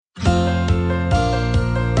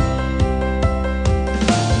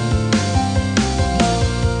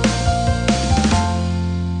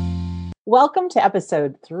Welcome to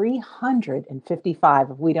episode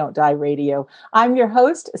 355 of We Don't Die Radio. I'm your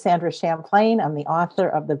host, Sandra Champlain. I'm the author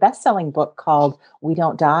of the best-selling book called We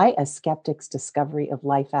Don't Die, A Skeptic's Discovery of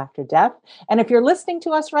Life After Death. And if you're listening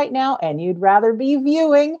to us right now and you'd rather be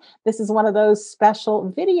viewing, this is one of those special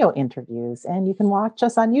video interviews, and you can watch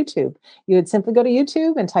us on YouTube. You would simply go to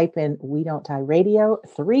YouTube and type in We Don't Die Radio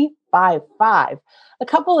 355. A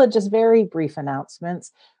couple of just very brief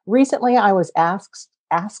announcements. Recently, I was asked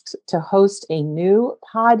to host a new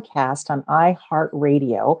podcast on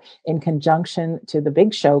iHeartRadio in conjunction to the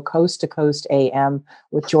big show Coast to Coast AM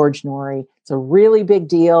with George Norrie. It's a really big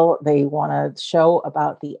deal. They want a show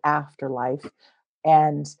about the afterlife,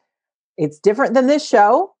 and it's different than this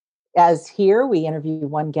show. As here, we interview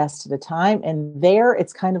one guest at a time, and there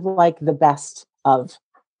it's kind of like the best of,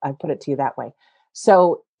 I put it to you that way.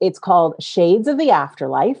 So it's called Shades of the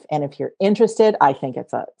Afterlife. And if you're interested, I think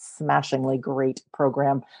it's a smashingly great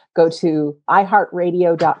program. Go to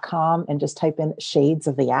iHeartRadio.com and just type in Shades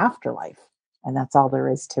of the Afterlife. And that's all there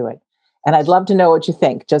is to it. And I'd love to know what you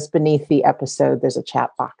think. Just beneath the episode, there's a chat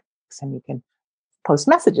box and you can post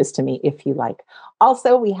messages to me if you like.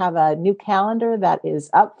 Also, we have a new calendar that is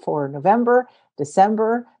up for November,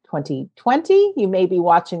 December 2020. You may be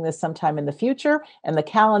watching this sometime in the future, and the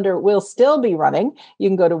calendar will still be running. You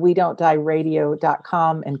can go to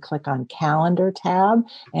WeDon'tDieRadio.com and click on Calendar tab,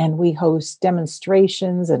 and we host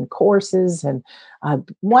demonstrations and courses and a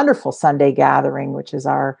wonderful Sunday gathering, which is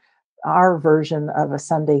our version of a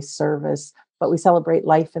Sunday service, but we celebrate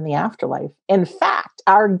life in the afterlife. In fact,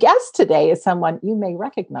 our guest today is someone you may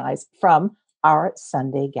recognize from our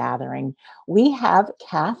Sunday gathering. We have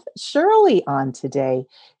Shirley on today.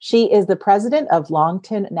 She is the president of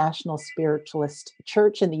Longton National Spiritualist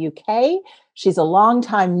Church in the UK. She's a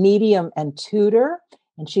longtime medium and tutor,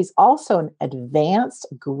 and she's also an advanced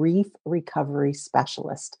grief recovery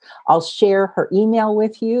specialist. I'll share her email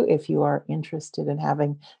with you if you are interested in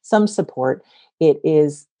having some support. It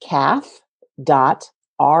is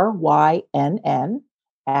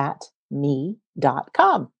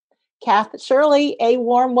kath.rynn@me.com. Kath, Shirley, a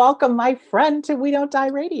warm welcome, my friend, to We Don't Die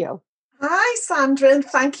Radio. Hi, Sandra, and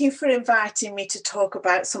thank you for inviting me to talk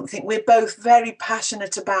about something we're both very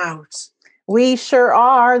passionate about. We sure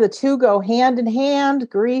are. The two go hand in hand,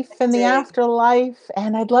 grief and the afterlife.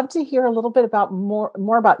 And I'd love to hear a little bit about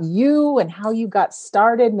more about you and how you got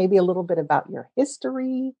started, maybe a little bit about your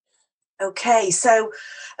history. Okay, so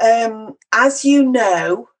as you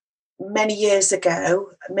know, many years ago,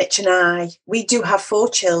 Mitch and I, we do have 4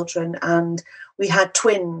 children, and we had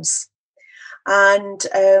twins. And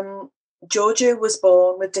Georgia was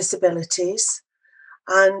born with disabilities,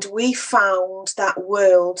 and we found that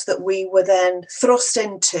world that we were then thrust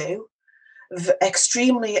into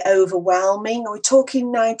extremely overwhelming. We're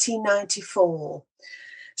talking 1994.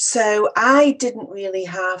 So I didn't really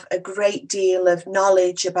have a great deal of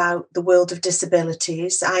knowledge about the world of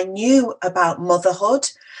disabilities. I knew about motherhood.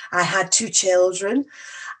 I had 2 children,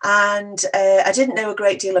 and I didn't know a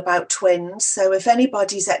great deal about twins. So if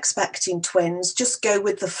anybody's expecting twins, just go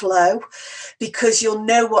with the flow, because you'll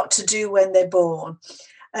know what to do when they're born.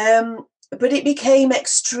 But it became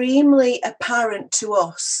extremely apparent to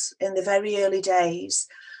us in the very early days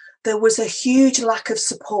there was a huge lack of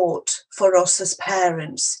support for us as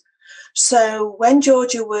parents. So when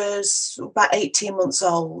Georgia was about 18 months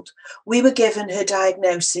old, we were given her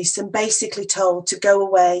diagnosis and basically told to go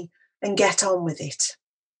away and get on with it,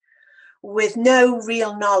 with no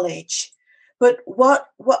real knowledge. But what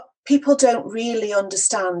people don't really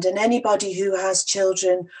understand, and anybody who has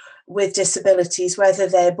children with disabilities, whether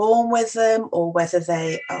they're born with them or whether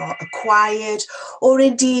they are acquired, or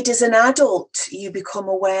indeed as an adult you become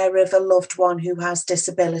aware of a loved one who has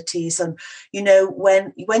disabilities, and you know,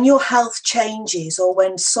 when your health changes, or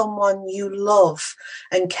when someone you love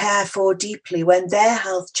and care for deeply, when their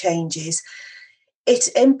health changes, it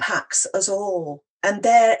impacts us all. And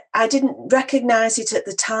I didn't recognize it at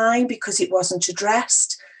the time because it wasn't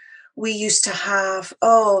addressed. We used to have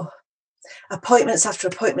appointments after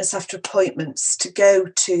appointments after appointments to go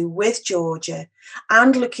to with Georgia,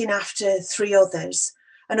 and looking after 3 others.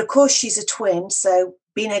 And of course, she's a twin, so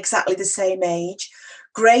being exactly the same age.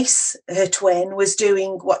 Grace, her twin, was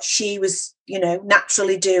doing what she was,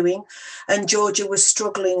 naturally doing, and Georgia was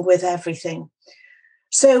struggling with everything.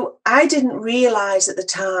 So I didn't realize at the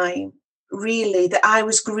time, really, that I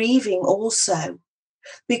was grieving also,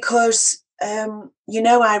 because,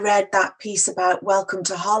 I read that piece about Welcome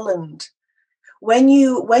to Holland. When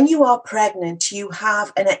you are pregnant, you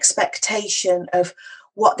have an expectation of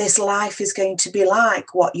what this life is going to be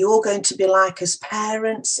like, what you're going to be like as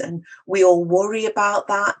parents, and we all worry about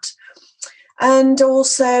that. And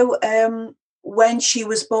also, when she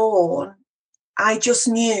was born, I just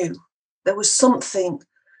knew there was something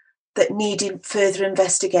that needed further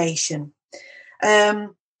investigation.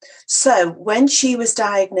 So when she was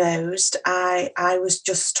diagnosed, I was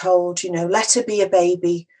just told, let her be a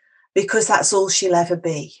baby because that's all she'll ever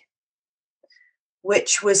be,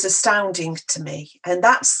 which was astounding to me. And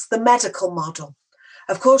that's the medical model.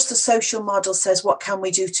 Of course, the social model says, what can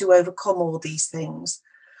we do to overcome all these things?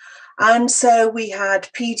 And so we had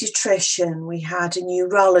pediatrician, we had a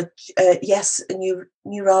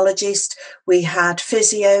neurologist, we had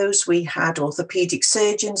physios, we had orthopedic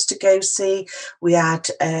surgeons to go see, we had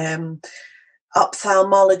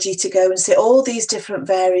ophthalmology to go and see, all these different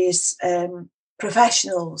various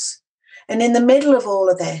professionals. And in the middle of all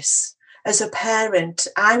of this, as a parent,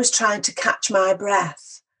 I was trying to catch my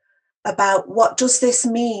breath about what does this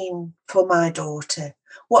mean for my daughter?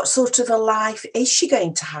 What sort of a life is she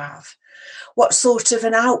going to have? What sort of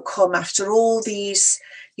an outcome after all these,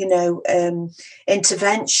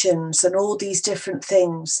 interventions and all these different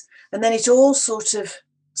things? And then it all sort of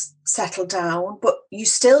settled down, but you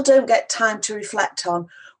still don't get time to reflect on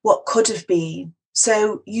what could have been.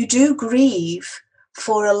 So you do grieve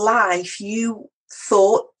for a life you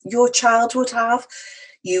thought your child would have,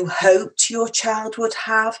 you hoped your child would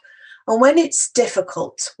have. And when it's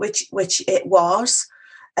difficult, which it was,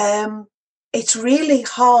 it's really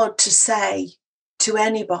hard to say to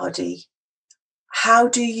anybody, how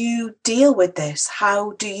do you deal with this?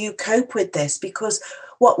 How do you cope with this? Because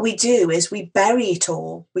what we do is we bury it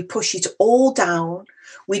all, we push it all down,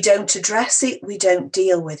 we don't address it, we don't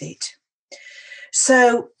deal with it.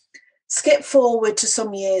 So skip forward to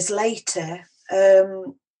some years later,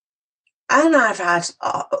 and I've had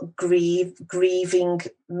grieving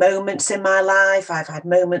moments in my life. I've had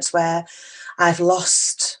moments where I've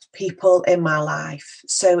lost people in my life.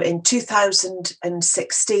 So in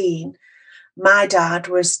 2016, my dad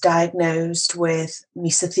was diagnosed with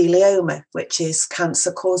mesothelioma, which is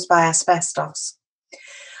cancer caused by asbestos.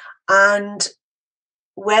 And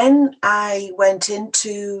when I went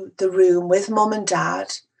into the room with mum and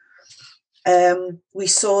dad, we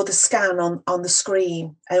saw the scan on the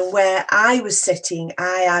screen, and where I was sitting,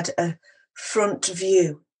 I had a front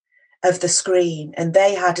view of the screen and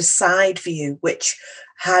they had a side view which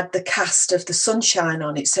had the cast of the sunshine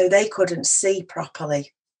on it, so they couldn't see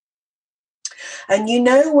properly. And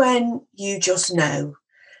when you just know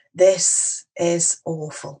this is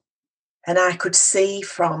awful. And I could see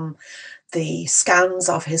from the scans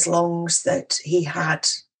of his lungs that he had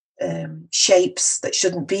shapes that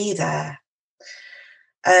shouldn't be there.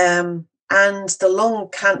 And the lung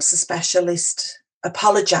cancer specialist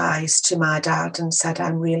apologised to my dad and said,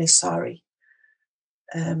 "I'm really sorry.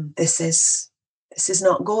 This is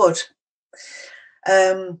not good."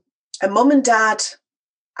 And mum and dad,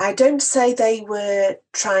 I don't say they were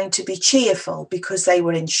trying to be cheerful because they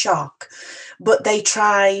were in shock, but they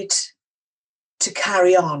tried to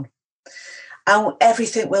carry on. And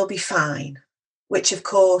everything will be fine, which of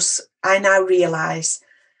course I now realise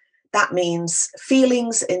that means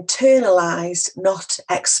feelings internalised, not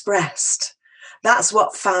expressed. That's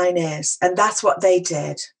what fine is, and that's what they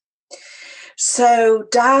did. So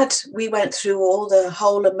Dad, we went through the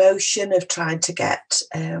whole emotion of trying to get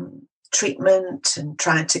treatment and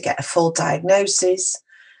trying to get a full diagnosis.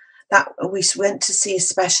 That we went to see a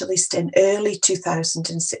specialist in early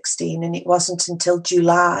 2016, and it wasn't until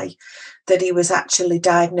July that he was actually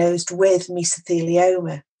diagnosed with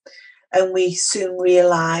mesothelioma. And we soon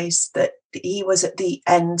realised that he was at the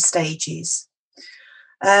end stages.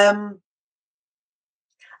 And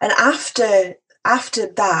after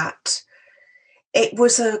that, it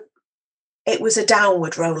was a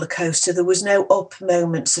downward roller coaster. There was no up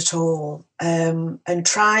moments at all. And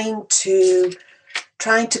trying to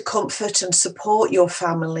comfort and support your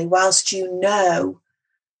family whilst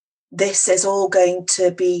this is all going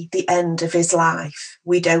to be the end of his life.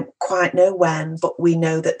 We don't quite know when, but we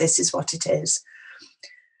know that this is what it is.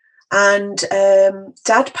 And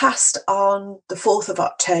Dad passed on the 4th of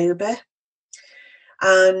October.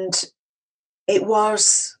 And it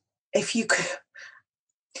was, I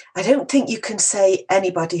don't think you can say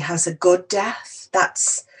anybody has a good death.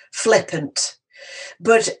 That's flippant.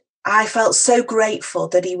 But I felt so grateful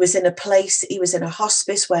that he was in a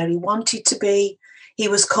hospice where he wanted to be. He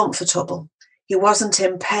was comfortable. He wasn't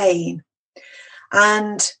in pain.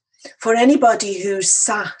 And for anybody who's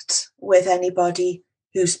sat with anybody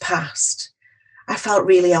who's passed, I felt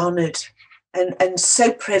really honoured and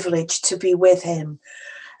so privileged to be with him.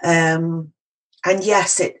 And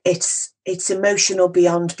yes, it's emotional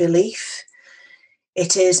beyond belief.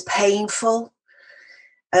 It is painful.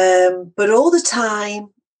 But all the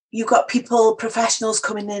time, you got people, professionals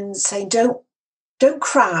coming in saying, don't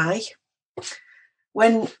cry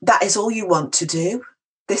when that is all you want to do.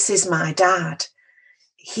 This is my dad.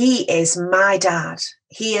 He is my dad.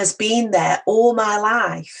 He has been there all my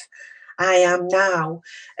life. I am now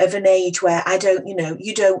of an age where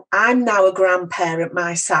I'm now a grandparent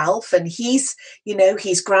myself, and he's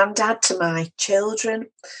granddad to my children.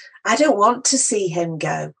 I don't want to see him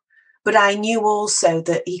go, but I knew also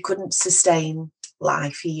that he couldn't sustain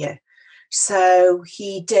life here. So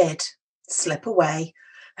he did slip away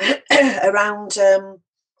around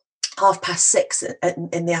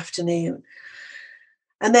 6:30 in the afternoon.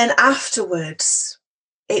 And then afterwards,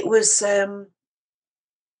 it was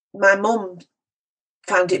my mum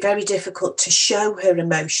found it very difficult to show her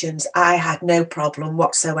emotions. I had no problem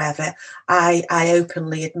whatsoever. I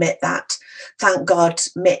openly admit that. Thank God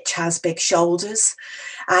Mitch has big shoulders.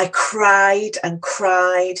 I cried and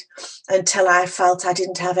cried until I felt I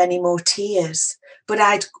didn't have any more tears. But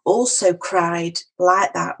I'd also cried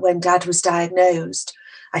like that when Dad was diagnosed.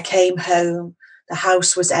 I came home, the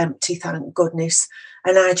house was empty, thank goodness,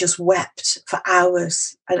 and I just wept for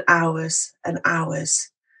hours and hours and hours.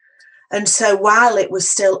 And so while it was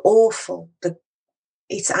still awful,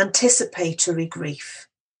 it's anticipatory grief.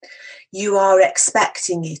 You are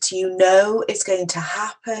expecting it. You know it's going to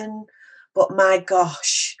happen, but my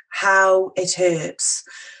gosh, how it hurts.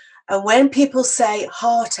 And when people say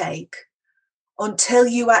heartache, until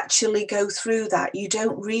you actually go through that, you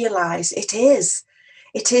don't realise it is.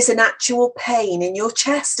 It is an actual pain in your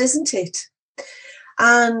chest, isn't it?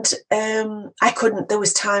 And there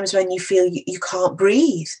was times when you feel you can't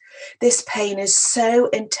breathe. This pain is so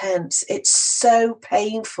intense. It's so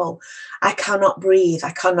painful. I cannot breathe. I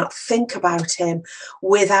cannot think about him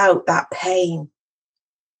without that pain.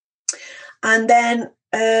 And then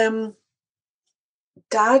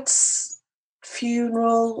Dad's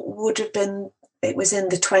funeral would have been, it was in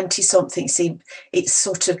the 20-something. See, it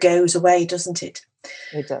sort of goes away, doesn't it?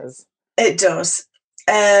 It does. It does.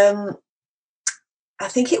 I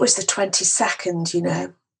think it was the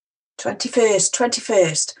 22nd,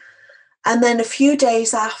 21st. And then a few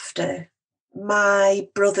days after, my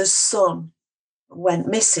brother's son went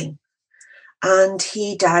missing, and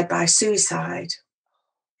he died by suicide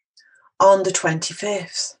on the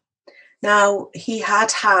 25th. Now, he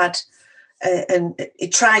had and he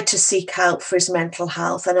tried to seek help for his mental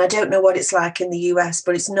health. And I don't know what it's like in the US,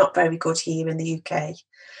 but it's not very good here in the UK.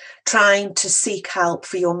 Trying to seek help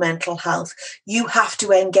for your mental health. You have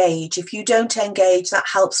to engage. If you don't engage, that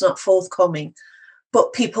help's not forthcoming.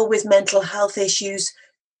 But people with mental health issues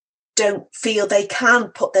don't feel they can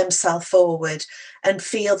put themselves forward and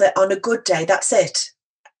feel that on a good day, that's it.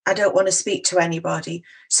 I don't want to speak to anybody.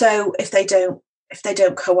 So if they don't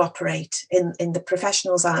cooperate in the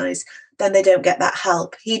professional's eyes, then they don't get that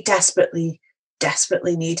help. He desperately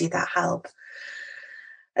needed that help.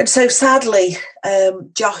 And so sadly,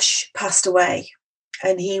 Josh passed away,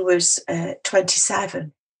 and he was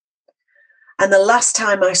 27. And the last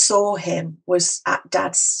time I saw him was at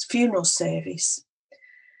Dad's funeral service.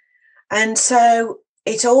 And so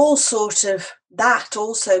it all that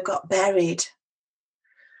also got buried.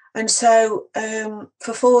 And so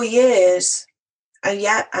for 4 years,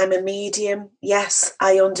 I'm a medium. Yes,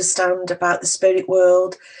 I understand about the spirit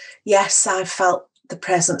world. Yes, I felt the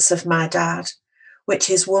presence of my dad, which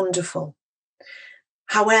is wonderful.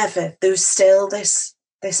 However, there's still this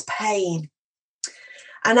pain.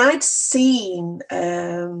 And I'd seen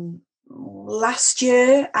last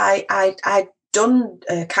year, I'd done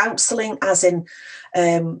counselling, as in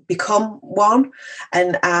become one,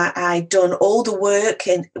 and I'd done all the work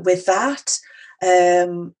with that.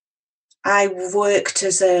 I worked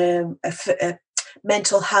as a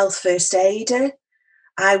mental health first aider.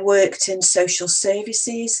 I worked in social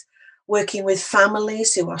services, working with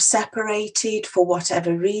families who are separated for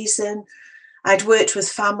whatever reason. I'd worked with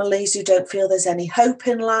families who don't feel there's any hope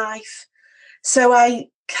in life. So I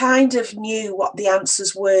kind of knew what the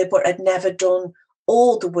answers were, but I'd never done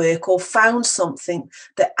all the work or found something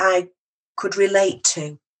that I could relate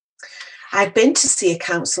to. I'd been to see a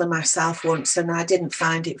counsellor myself once, and I didn't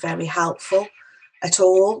find it very helpful at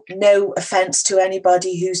all. No offence to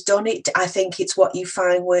anybody who's done it. I think it's what you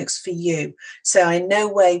find works for you. So in no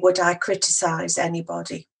way would I criticise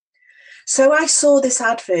anybody. So I saw this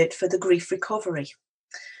advert for the grief recovery,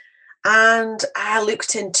 and I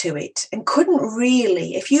looked into it and couldn't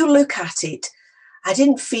really, if you look at it, I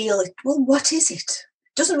didn't feel, well, what is it?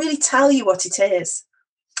 It doesn't really tell you what it is.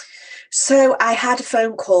 So I had a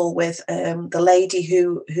phone call with the lady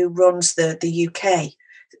who runs the UK,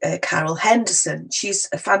 Carol Henderson. She's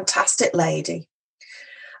a fantastic lady.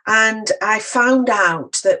 And I found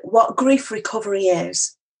out that what grief recovery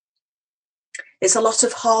is a lot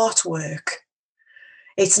of hard work.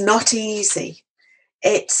 It's not easy.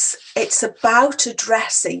 It's about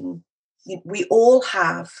addressing, we all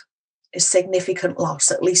have a significant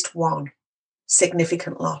loss, at least one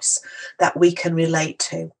significant loss that we can relate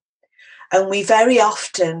to. And we very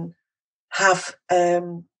often have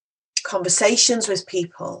conversations with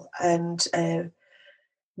people and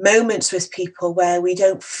moments with people where we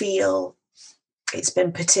don't feel it's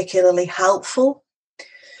been particularly helpful.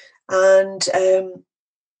 And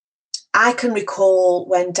I can recall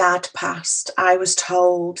when Dad passed, I was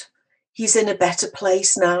told he's in a better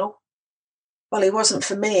place now. Well, he wasn't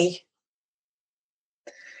for me.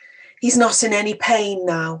 He's not in any pain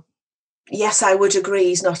now. Yes, I would agree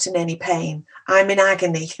he's not in any pain. I'm in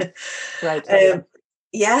agony. Right.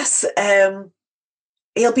 Yes,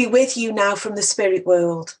 he'll be with you now from the spirit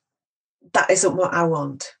world. That isn't what I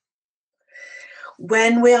want.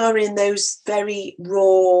 When we are in those very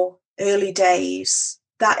raw early days,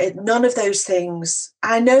 none of those things,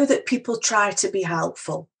 I know that people try to be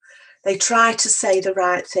helpful. They try to say the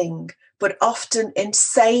right thing, but often in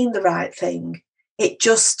saying the right thing, it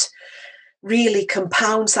just really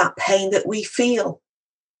compounds that pain that we feel.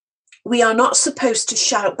 We are not supposed to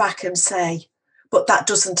shout back and say, but that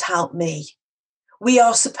doesn't help me. We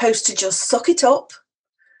are supposed to just suck it up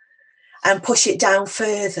and push it down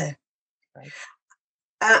further. Right.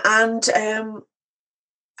 And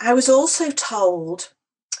I was also told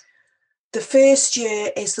the first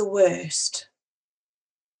year is the worst.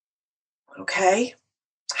 Okay,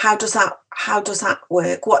 how does that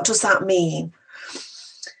work? What does that mean?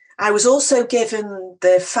 I was also given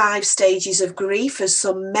the 5 stages of grief as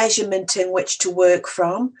some measurement in which to work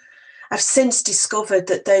from. I've since discovered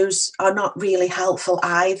that those are not really helpful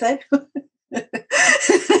either.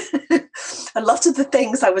 A lot of the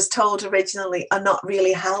things I was told originally are not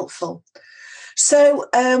really helpful. So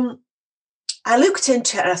I looked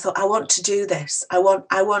into it and I thought, I want to do this. I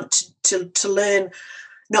want to learn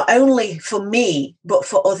not only for me, but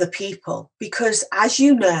for other people. Because as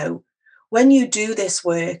you know, when you do this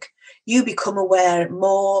work, you become aware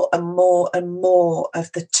more and more and more of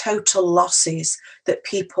the total losses that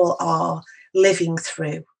people are living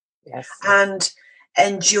through. Yes. And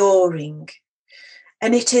enduring.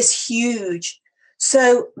 And it is huge.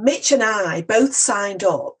 So Mitch and I both signed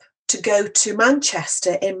up to go to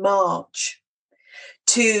Manchester in March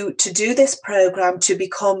to do this program to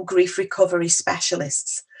become grief recovery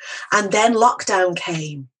specialists. And then lockdown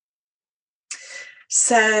came.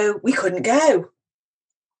 So we couldn't go.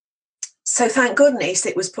 So thank goodness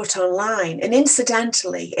it was put online. And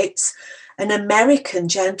incidentally, it's an American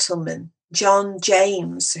gentleman, John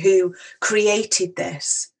James, who created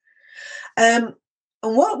this. And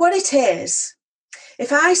what it is,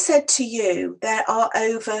 if I said to you, there are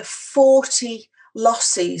over 40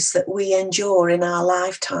 losses that we endure in our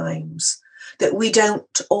lifetimes that we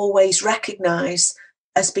don't always recognise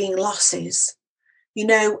as being losses. You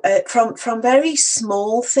know, from very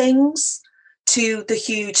small things to the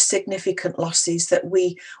huge significant losses that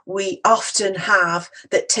we often have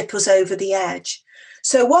that tip us over the edge.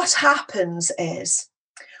 So what happens is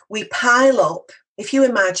we pile up, if you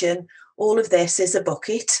imagine all of this is a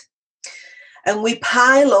bucket, and we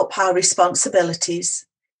pile up our responsibilities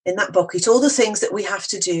in that bucket, all the things that we have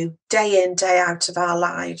to do day in, day out of our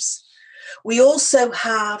lives. We also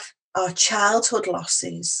have our childhood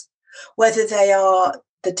losses, whether they are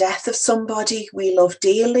the death of somebody we love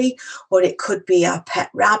dearly, or it could be our pet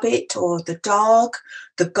rabbit or the dog,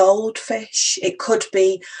 the goldfish. It could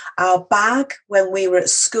be our bag when we were at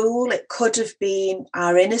school. It could have been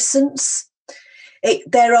our innocence.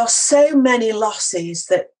 There are so many losses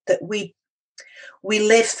that we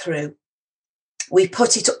live through. We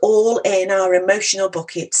put it all in our emotional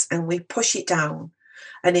buckets and we push it down,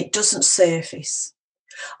 and it doesn't surface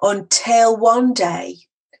until one day,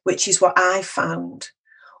 which is what I found,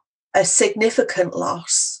 a significant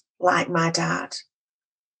loss like my dad.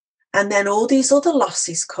 And then all these other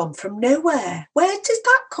losses come from nowhere. Where did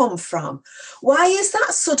that come from? Why is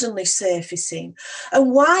that suddenly surfacing?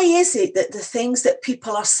 And why is it that the things that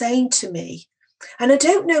people are saying to me, and I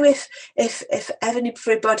don't know if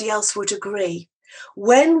everybody else would agree,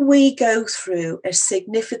 when we go through a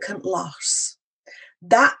significant loss,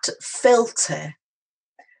 that filter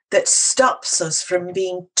that stops us from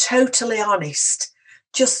being totally honest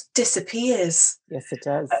just disappears. Yes, it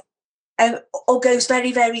does. Or goes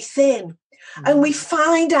very, very thin. Mm-hmm. And we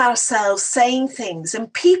find ourselves saying things,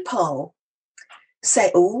 and people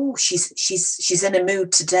say, oh, she's in a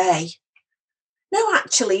mood today. No,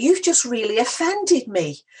 actually, you've just really offended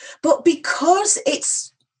me. But because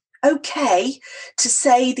it's okay to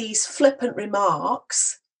say these flippant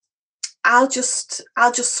remarks, I'll just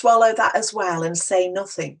swallow that as well and say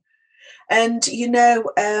nothing. And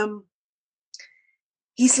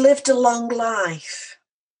he's lived a long life.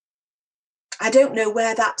 I don't know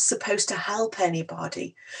where that's supposed to help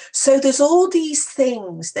anybody. So there's all these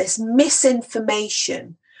things, there's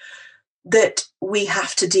misinformation that we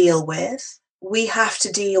have to deal with. We have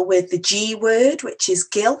to deal with the G word, which is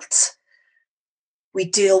guilt. We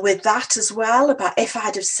deal with that as well, about if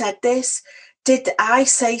I'd have said this, did I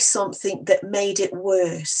say something that made it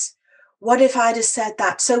worse? What if I'd have said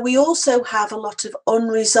that? So we also have a lot of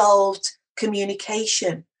unresolved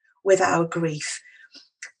communication with our grief.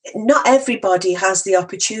 Not everybody has the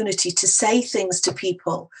opportunity to say things to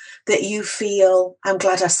people that you feel, I'm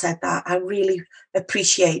glad I said that. I really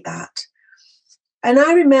appreciate that. And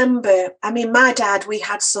I remember, my dad, we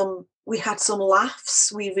had some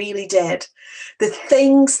laughs. We really did. The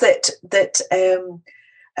things that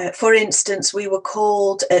for instance, we were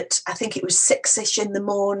called at, I think it was 6ish in the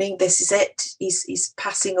morning. This is it. He's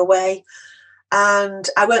passing away. And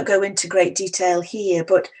I won't go into great detail here,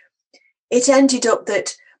 but it ended up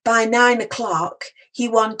that by 9 o'clock, he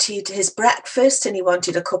wanted his breakfast and he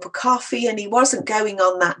wanted a cup of coffee, and he wasn't going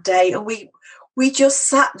on that day. And we just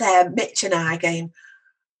sat there, Mitch and I, going,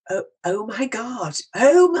 oh my God,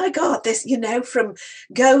 this, from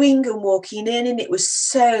going and walking in, and it was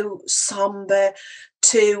so somber,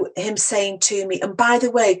 to him saying to me, and by the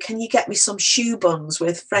way, can you get me some shoe buns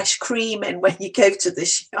with fresh cream in when you go to the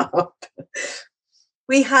shop?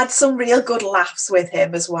 We had some real good laughs with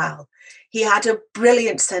him as well. He had a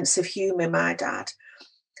brilliant sense of humour, my dad.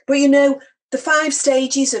 But, the 5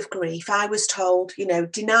 stages of grief, I was told,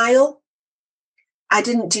 denial. I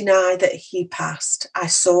didn't deny that he passed. I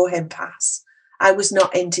saw him pass. I was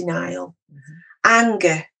not in denial. Mm-hmm.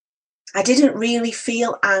 Anger. I didn't really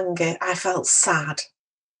feel anger. I felt sad,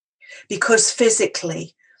 because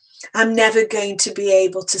physically, I'm never going to be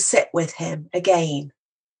able to sit with him again.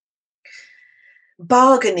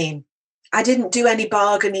 Bargaining. I didn't do any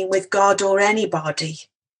bargaining with God or anybody,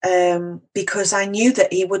 because I knew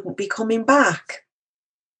that he wouldn't be coming back.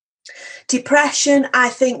 Depression. I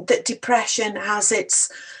think that depression has its,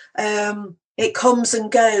 it comes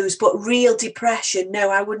and goes, but real depression, no,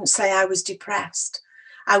 I wouldn't say I was depressed.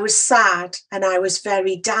 I was sad and I was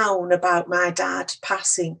very down about my dad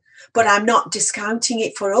passing, but I'm not discounting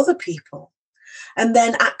it for other people. And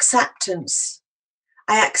then acceptance.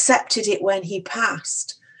 I accepted it when he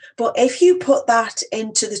passed. But if you put that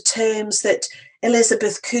into the terms that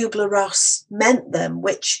Elizabeth Kubler-Ross meant them,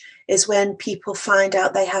 which is when people find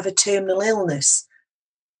out they have a terminal illness,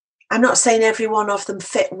 I'm not saying every one of them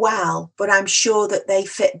fit well, but I'm sure that they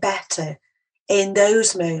fit better in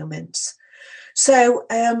those moments. So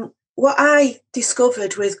what I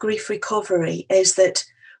discovered with grief recovery is that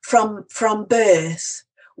from birth,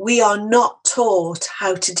 we are not taught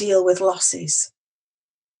how to deal with losses.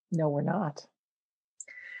 No, we're not.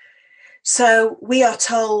 So we are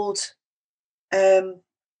told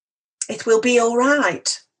it will be all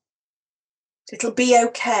right. It'll be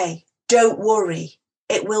okay. Don't worry.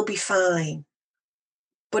 It will be fine.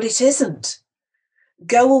 But it isn't.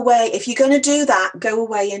 Go away. If you're going to do that, go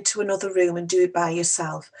away into another room and do it by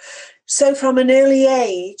yourself. So from an early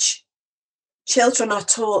age, children are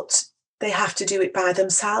taught they have to do it by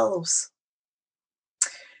themselves.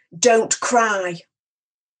 Don't cry.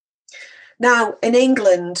 Now, in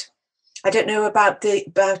England, I don't know about the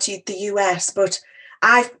US, but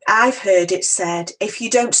I've heard it said, if you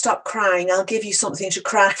don't stop crying, I'll give you something to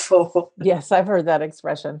cry for. Yes, I've heard that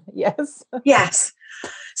expression. Yes. Yes.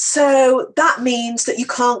 So that means that you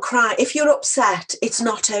can't cry. If you're upset, it's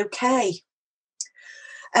not okay.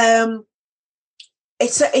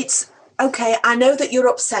 It's okay. I know that you're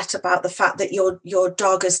upset about the fact that your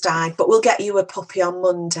dog has died, but we'll get you a puppy on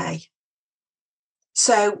Monday.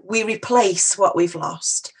 So we replace what we've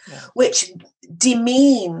lost, yeah, which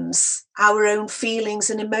demeans our own feelings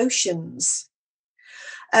and emotions.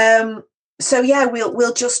 So yeah,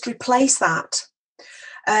 we'll just replace that.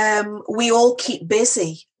 We all keep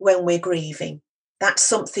busy when we're grieving. That's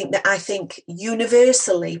something that I think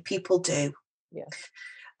universally people do.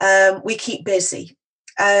 Yeah. We keep busy.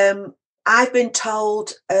 I've been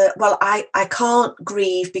told, I can't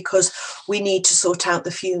grieve because we need to sort out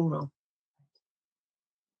the funeral.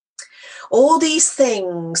 All these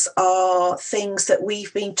things are things that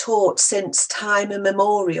we've been taught since time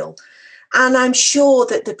immemorial. And I'm sure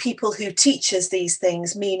that the people who teach us these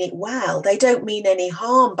things mean it well. They don't mean any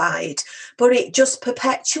harm by it, but it just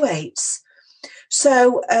perpetuates.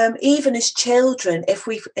 So even as children, if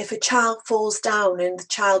a child falls down and the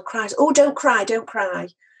child cries, oh, don't cry, don't cry.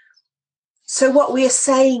 So what we are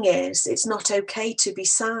saying is it's not okay to be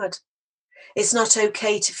sad. It's not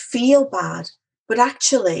okay to feel bad, but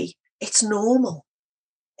actually it's normal.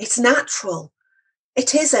 It's natural.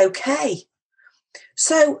 It is okay.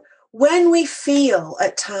 So when we feel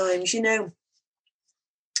at times,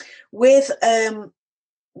 with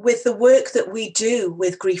the work that we do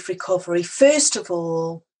with grief recovery, first of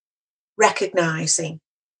all, recognizing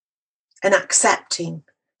and accepting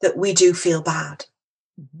that we do feel bad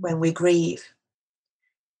when we grieve.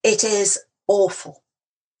 It is awful.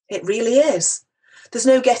 It really is. There's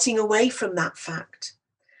no getting away from that fact.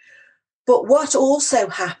 But what also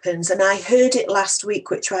happens, and I heard it last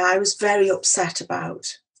week, which I was very upset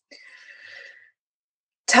about,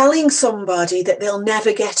 telling somebody that they'll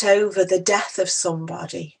never get over the death of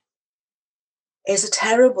somebody is a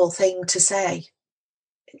terrible thing to say,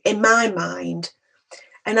 in my mind.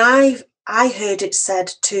 And I heard it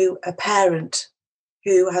said to a parent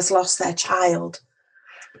who has lost their child,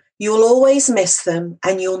 you'll always miss them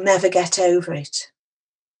and you'll never get over it.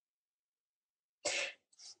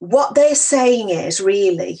 What they're saying is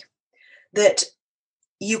really that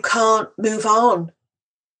you can't move on,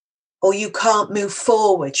 or you can't move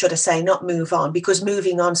forward, should I say, not move on, because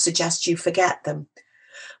moving on suggests you forget them.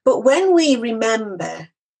 But when we remember,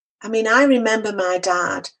 I remember my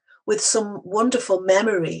dad with some wonderful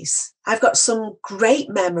memories. I've got some great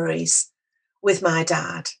memories with my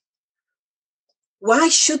dad. Why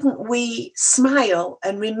shouldn't we smile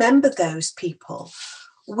and remember those people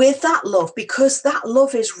with that love? Because that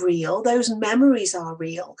love is real. Those memories are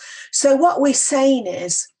real. So what we're saying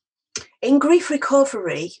is, in grief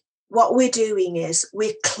recovery, what we're doing is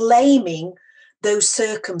we're claiming those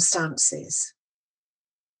circumstances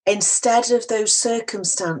instead of those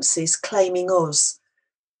circumstances claiming us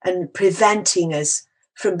and preventing us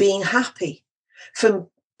from being happy, from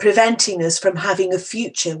preventing us from having a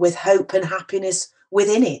future with hope and happiness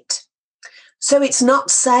within it. So it's not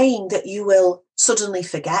saying that you will suddenly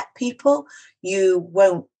forget people, you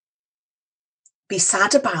won't be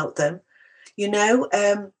sad about them.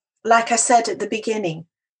 Like I said at the beginning,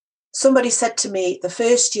 somebody said to me, the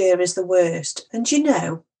first year is the worst. And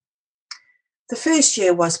the first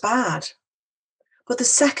year was bad, but the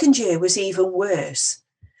second year was even worse,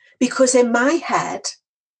 because in my head,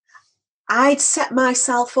 I'd set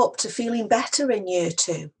myself up to feeling better in year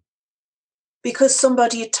 2 because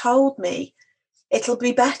somebody had told me it'll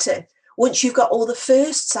be better once you've got all the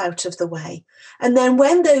firsts out of the way. And then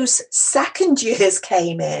when those second years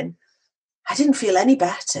came in, I didn't feel any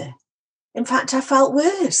better. In fact, I felt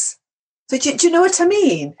worse. So do you know what I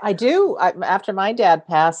mean? I do. After my dad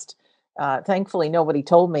passed, thankfully, nobody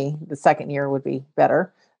told me the second year would be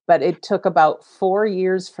better. But it took about 4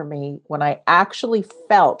 years for me when I actually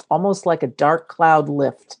felt almost like a dark cloud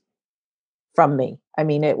lift from me. I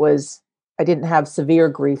didn't have severe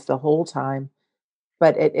grief the whole time,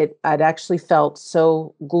 but I'd actually felt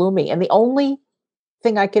so gloomy. And the only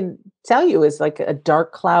thing I can tell you is like a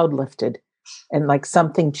dark cloud lifted and like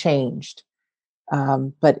something changed.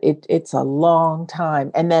 But it's a long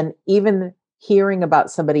time. And then even hearing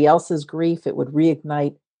about somebody else's grief, it would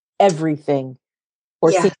reignite everything.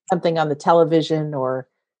 Or seeing something on the television or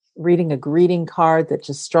reading a greeting card that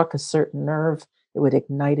just struck a certain nerve, it would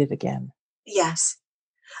ignite it again. Yes.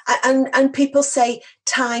 And people say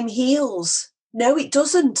time heals. No, it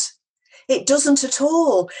doesn't. It doesn't at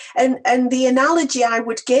all. And the analogy I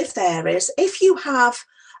would give there is, if you have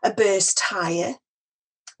a burst tire,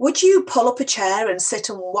 would you pull up a chair and sit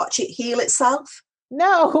and watch it heal itself?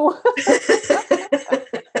 No.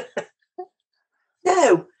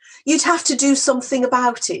 No. You'd have to do something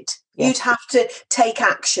about it. Yes. You'd have to take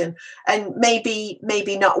action. And maybe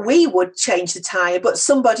not we would change the tyre, but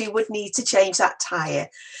somebody would need to change that tyre.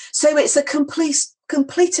 So it's a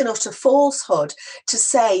complete and utter falsehood to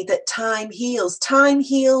say that time heals. Time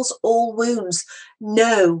heals all wounds.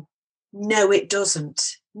 No, it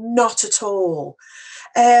doesn't. Not at all.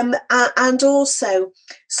 And also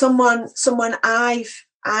someone I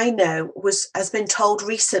know has been told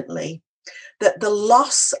recently that the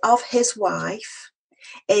loss of his wife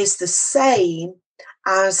is the same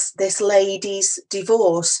as this lady's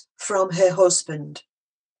divorce from her husband,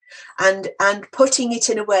 and putting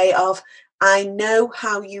it in a way of, I know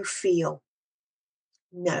how you feel.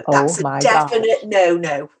 No, that's a definite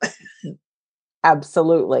no.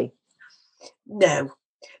 Absolutely. No,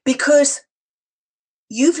 because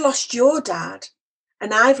you've lost your dad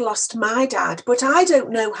and I've lost my dad, but I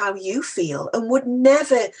don't know how you feel and would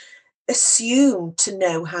never assume to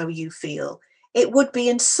know how you feel. It would be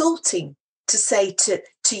insulting to say to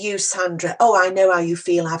you, Sandra, oh, I know how you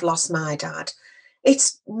feel, I've lost my dad.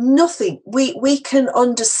 It's nothing. We can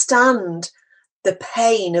understand the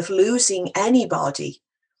pain of losing anybody.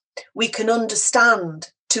 We can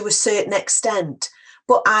understand to a certain extent,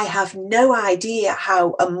 but I have no idea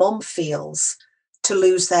how a mum feels to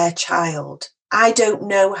lose their child. I don't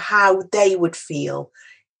know how they would feel,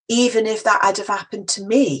 even if that had have happened to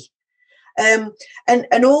me. And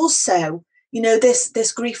also, you know,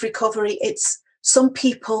 this grief recovery, some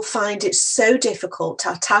people find it so difficult.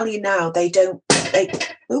 I'll tell you now, they don't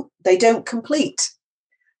complete.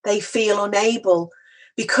 They feel unable,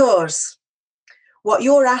 because what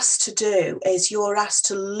you're asked to do is you're asked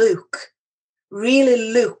to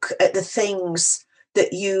really look at the things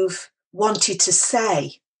that you've wanted to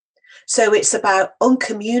say. So it's about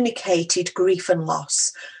uncommunicated grief and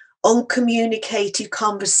loss, uncommunicated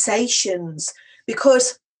conversations,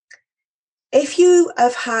 because if you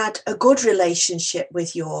have had a good relationship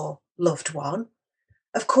with your loved one,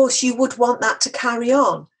 of course you would want that to carry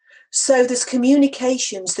on. So there's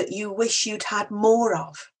communications that you wish you'd had more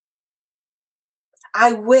of.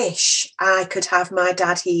 I wish I could have my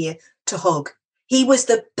dad here to hug. He was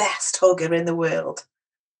the best hugger in the world.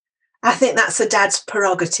 I think that's a dad's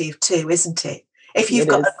prerogative too, isn't it? If you've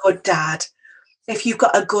got a good dad, if you've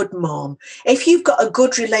got a good mom, if you've got a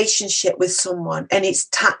good relationship with someone and it's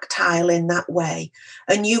tactile in that way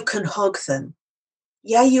and you can hug them,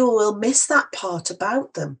 yeah, you will miss that part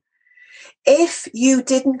about them. If you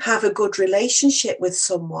didn't have a good relationship with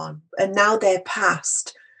someone and now they're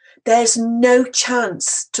passed, there's no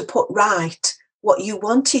chance to put right what you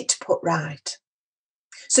wanted to put right.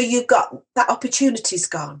 So you've got that opportunity's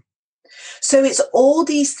gone. So it's all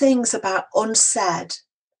these things about unsaid,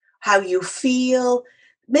 how you feel.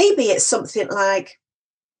 Maybe it's something like,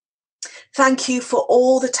 thank you for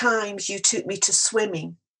all the times you took me to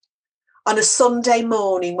swimming on a Sunday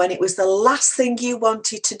morning when it was the last thing you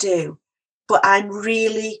wanted to do. But I'm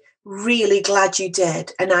really, really glad you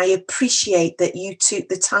did. And I appreciate that you took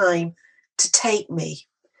the time to take me.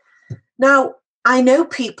 Now, I know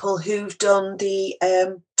people who've done the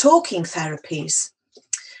talking therapies.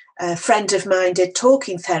 A friend of mine did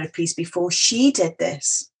talking therapies before she did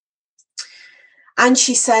this. And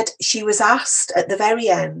she said she was asked at the very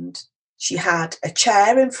end, she had a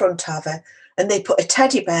chair in front of her and they put a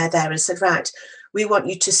teddy bear there and said, right, we want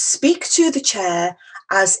you to speak to the chair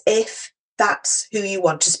as if that's who you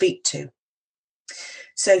want to speak to.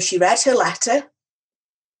 So she read her letter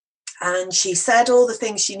and she said all the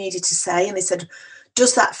things she needed to say. And they said,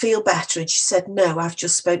 does that feel better? And she said, no, I've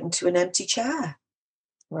just spoken to an empty chair.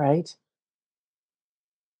 Right.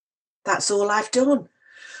 That's all I've done.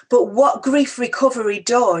 But what grief recovery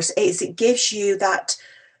does is it gives you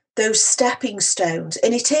those stepping stones,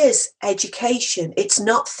 and it is education. It's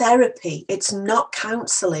not therapy. It's not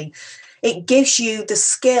counselling. It gives you the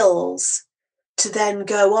skills to then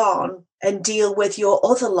go on and deal with your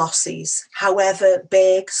other losses, however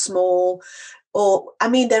big, small, or, I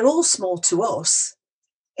mean, they're all small to us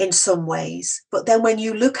in some ways. But then when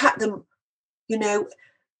you look at them, you know,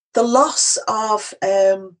 the loss of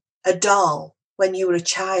a doll when you were a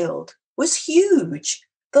child was huge.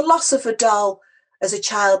 The loss of a doll as a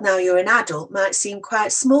child, now you're an adult, might seem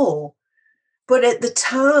quite small. But at the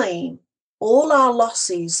time, all our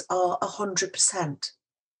losses are 100%.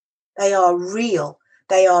 They are real,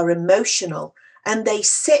 they are emotional, and they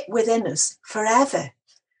sit within us forever.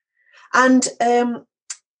 And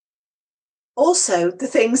also the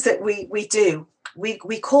things that we do,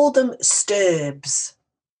 we call them STIRBs.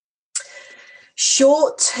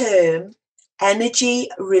 Short-term energy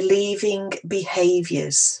relieving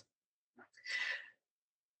behaviours.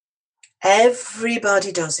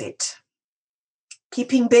 Everybody does it.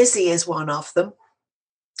 Keeping busy is one of them.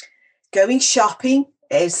 Going shopping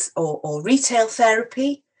is, or retail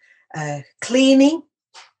therapy, cleaning,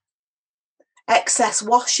 excess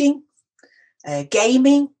washing,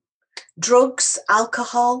 gaming, drugs,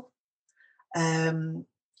 alcohol,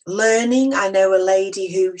 learning. I know a lady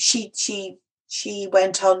who she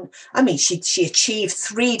went on, I mean, she achieved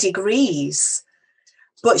 3 degrees,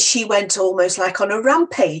 but she went almost like on a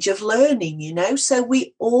rampage of learning, you know. So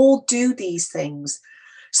we all do these things.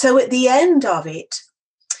 So at the end of it,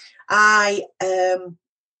 at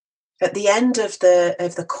the end of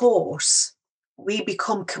the course, we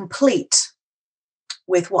become complete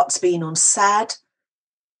with what's been unsaid,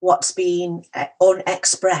 what's been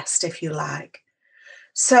unexpressed, if you like.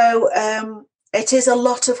 So it is a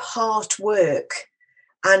lot of hard work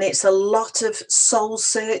and it's a lot of soul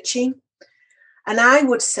searching. And I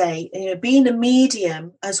would say, you know, being a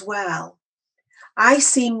medium as well, I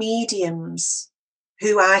see mediums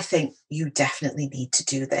who I think you definitely need to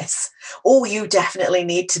do this, or you definitely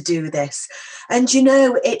need to do this. And, you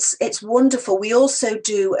know, it's wonderful. We also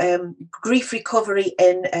do grief recovery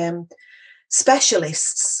in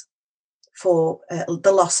specialists for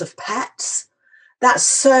the loss of pets. That's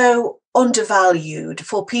so undervalued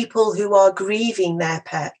for people who are grieving their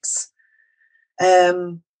pets.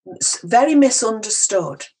 Very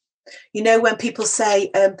misunderstood. You know, when people say,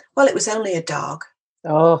 well, it was only a dog.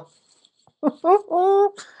 Oh,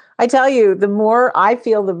 I tell you, the more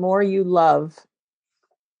you love,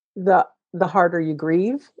 the harder you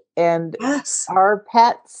grieve. And Yes. our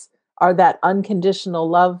pets are that unconditional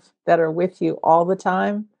love that are with you all the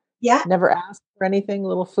time. Yeah. Never ask for anything,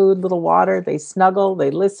 little food, little water. They snuggle,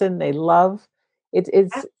 they listen, they love. It's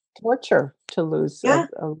Yeah. torture to lose Yeah.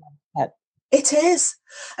 a pet. It is.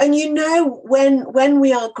 And you know, when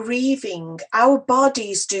we are grieving, our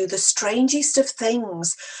bodies do the strangest of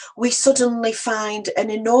things. We suddenly find an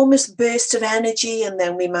enormous burst of energy, and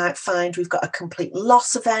then we might find we've got a complete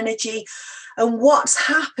loss of energy. And what's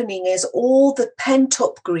happening is all the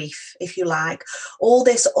pent-up grief, if you like, all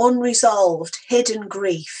this unresolved, hidden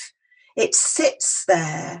grief, it sits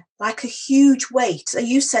there like a huge weight.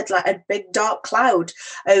 You said like a big dark cloud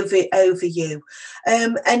over you.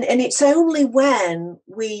 And it's only when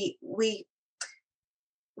we're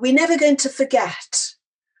never going to forget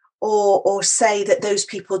or say that those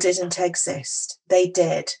people didn't exist. They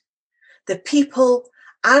did. The people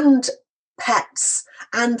and pets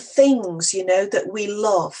and things, you know, that we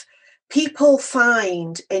love. People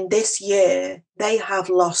find in this year they have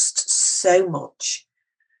lost so much.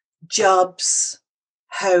 Jobs,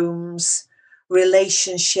 homes,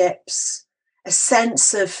 relationships, a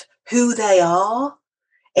sense of who they are,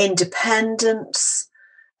 independence.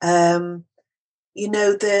 You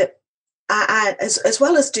know, as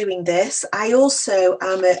well as doing this, I also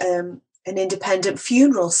am an independent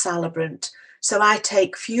funeral celebrant. So I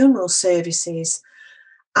take funeral services,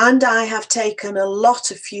 and I have taken a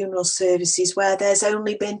lot of funeral services where there's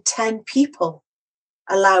only been 10 people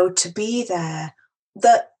allowed to be there.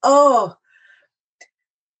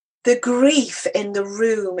 The grief in the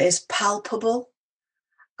room is palpable.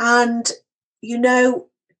 And, you know,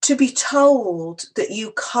 to be told that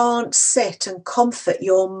you can't sit and comfort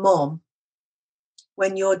your mum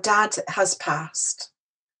when your dad has passed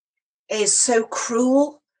is so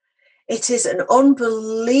cruel. It is an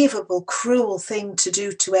unbelievable, cruel thing to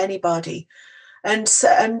do to anybody. And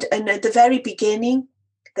at the very beginning,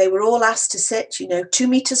 they were all asked to sit, 2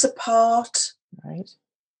 meters apart. Right.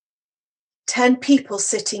 10 people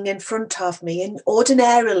sitting in front of me. And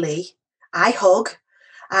ordinarily, I hug.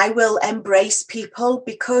 I will embrace people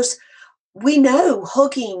because we know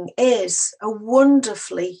hugging is a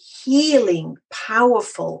wonderfully healing,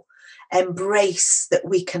 powerful embrace that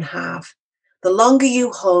we can have. The longer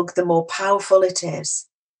you hug, the more powerful it is.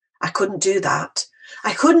 I couldn't do that.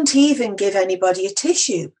 I couldn't even give anybody a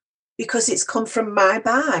tissue because it's come from my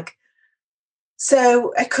bag.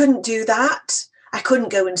 So I couldn't do that. I couldn't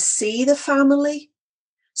go and see the family.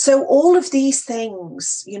 So all of these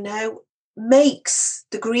things, makes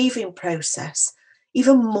the grieving process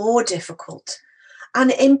even more difficult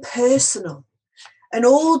and impersonal. And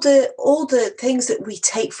all the things that we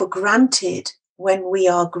take for granted when we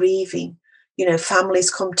are grieving, families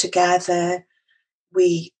come together,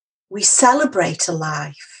 we celebrate a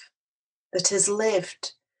life that has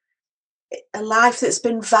lived, a life that's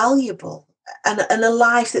been valuable, and a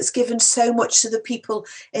life that's given so much to the people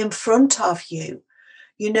in front of you.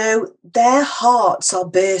 Their hearts are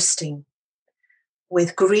bursting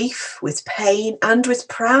with grief, with pain, and with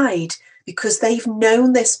pride because they've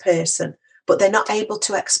known this person, but they're not able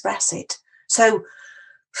to express it. So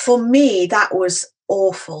for me, that was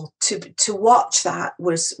awful. To watch that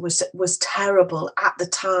was terrible at the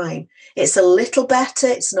time. It's a little better.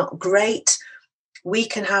 It's not great. We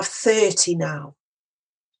can have 30 now.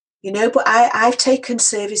 But I've taken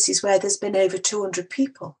services where there's been over 200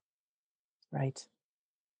 people. Right.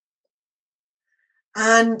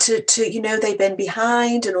 And to they've been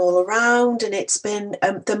behind and all around, and it's been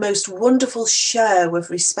the most wonderful show of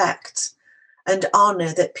respect and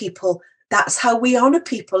honour that people, that's how we honour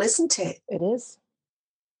people, isn't it? It is.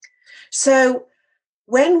 So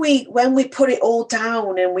when we put it all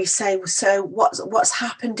down and we say, so what's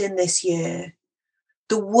happened in this year?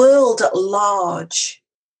 The world at large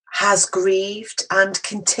has grieved and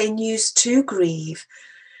continues to grieve.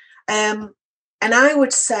 And I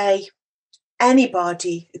would say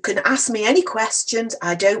anybody can ask me any questions.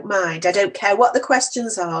 I don't mind. I don't care what the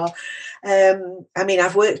questions are.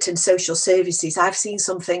 I've worked in social services. I've seen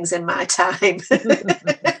some things in my time.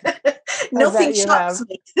 Nothing shocks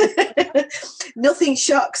me. Nothing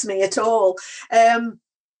shocks me at all.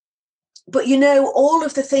 But, you know, all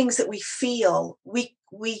of the things that we feel, we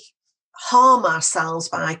harm ourselves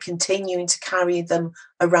by continuing to carry them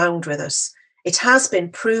around with us. It has been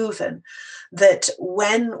proven that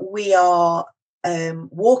when we are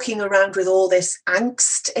walking around with all this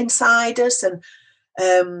angst inside us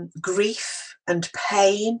and grief and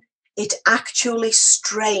pain, it actually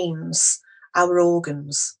strains our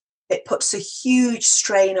organs. It puts a huge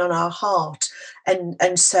strain on our heart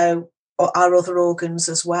and so our other organs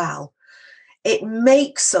as well. It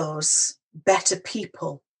makes us better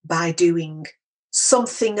people by doing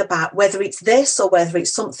something about, whether it's this or whether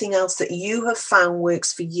it's something else that you have found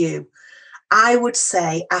works for you. I would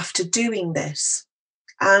say after doing this,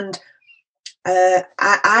 and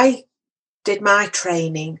I did my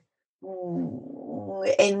training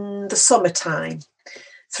in the summertime.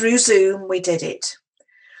 Through Zoom, we did it.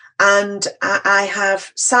 And I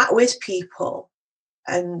have sat with people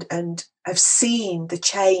and have seen the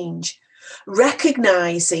change,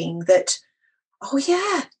 recognizing that, oh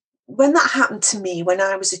yeah, when that happened to me when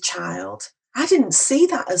I was a child, I didn't see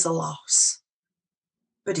that as a loss,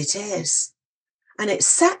 but it is. And it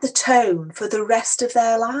set the tone for the rest of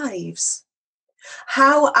their lives.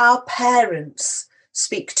 How our parents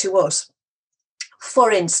speak to us.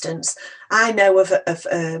 For instance, I know of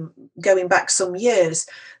going back some years,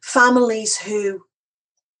 families who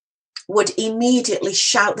would immediately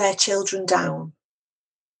shout their children down.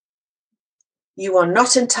 You are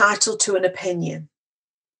not entitled to an opinion.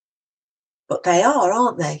 But they are,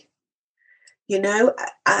 aren't they? You know,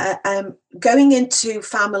 going into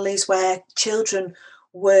families where children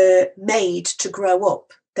were made to grow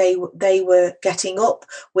up. They were getting up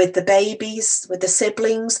with the babies, with the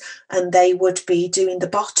siblings, and they would be doing the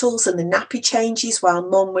bottles and the nappy changes while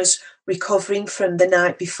mum was recovering from the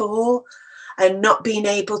night before and not being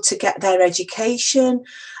able to get their education.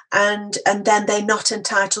 And then they're not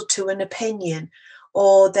entitled to an opinion,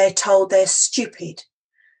 or they're told they're stupid.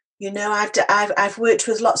 You know, I've worked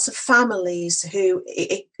with lots of families who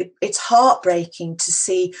it's heartbreaking to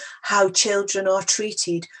see how children are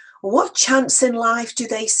treated. What chance in life do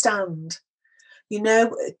they stand? You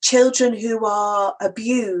know, children who are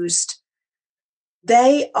abused,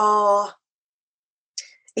 it's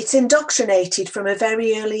indoctrinated from a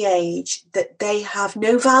very early age that they have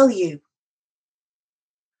no value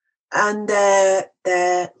and their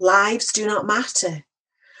lives do not matter.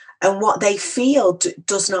 And what they feel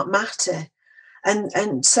does not matter.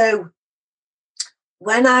 And so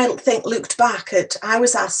when I looked back at, I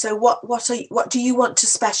was asked, so what do you want to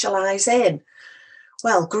specialise in?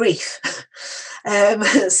 Well, grief.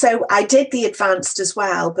 So I did the advanced as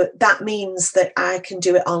well, but that means that I can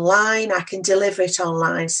do it online. I can deliver it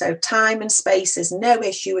online. So time and space is no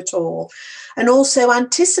issue at all. And also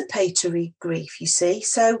anticipatory grief, you see.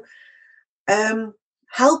 So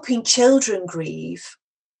helping children grieve.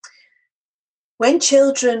 When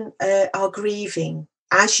children are grieving,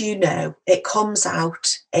 as you know, it comes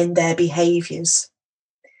out in their behaviours.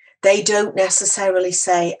 They don't necessarily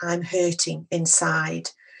say, I'm hurting inside.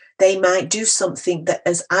 They might do something that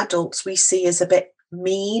as adults we see as a bit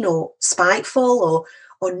mean or spiteful or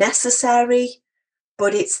unnecessary,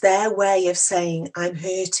 but it's their way of saying, I'm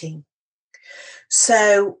hurting.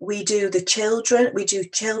 So we do children.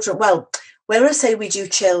 Well, when I say we do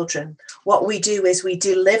children, what we do is we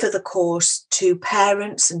deliver the course to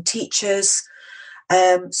parents and teachers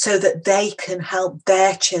so that they can help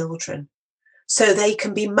their children, so they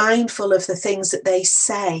can be mindful of the things that they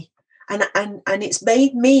say. And it's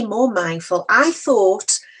made me more mindful. I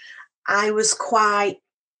thought I was quite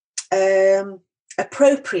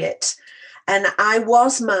appropriate and I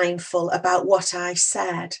was mindful about what I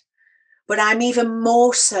said. But I'm even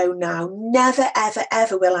more so now. Never, ever,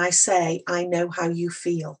 ever will I say, I know how you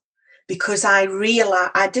feel. Because I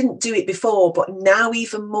realize I didn't do it before, but now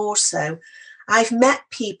even more so. I've met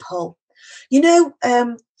people. You know,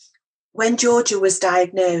 when Georgia was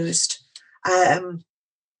diagnosed,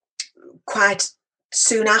 quite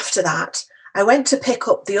soon after that, I went to pick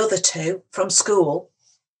up the other two from school.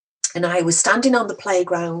 And I was standing on the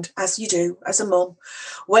playground, as you do, as a mum,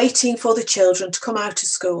 waiting for the children to come out of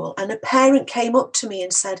school. And a parent came up to me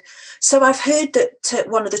and said, so I've heard that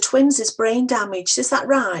one of the twins is brain damaged. Is that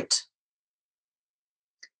right?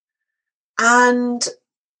 And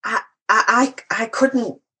I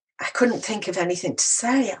couldn't think of anything to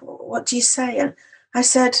say. What do you say? And I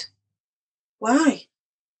said, why?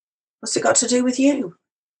 What's it got to do with you?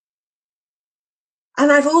 And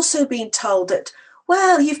I've also been told that,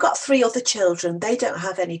 well, you've got 3 other children. They don't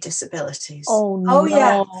have any disabilities. Oh, no. Oh,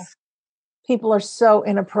 yeah. People are so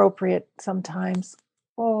inappropriate sometimes.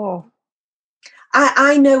 Oh,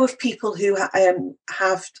 I know of people who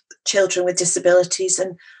have children with disabilities,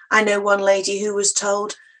 and I know one lady who was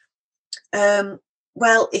told,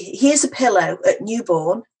 well, here's a pillow at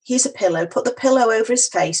newborn. Here's a pillow. Put the pillow over his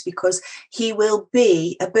face because he will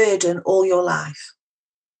be a burden all your life.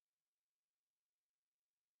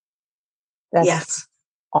 that's Yes.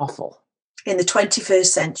 awful. In the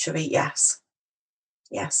 21st century, yes.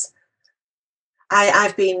 Yes.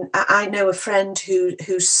 I know a friend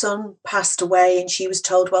whose son passed away, and she was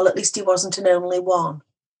told, well, at least he wasn't an only one.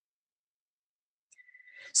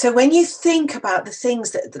 So when you think about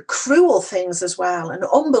the cruel things as well, and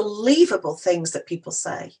unbelievable things that people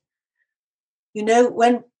say,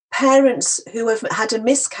 when parents who have had a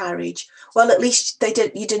miscarriage, well, at least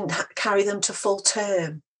you didn't carry them to full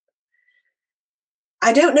term.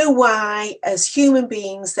 I don't know why, as human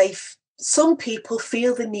beings, some people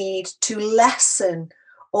feel the need to lessen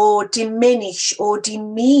or diminish or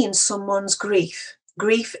demean someone's grief.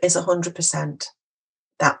 Grief is 100%.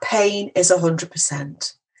 That pain is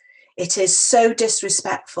 100%. It is so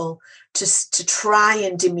disrespectful to try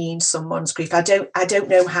and demean someone's grief. I don't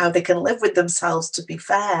know how they can live with themselves, to be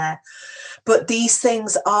fair. But these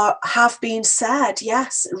things have been said,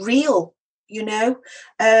 yes, real,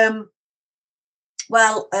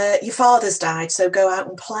 well, your father's died, so go out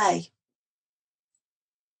and play.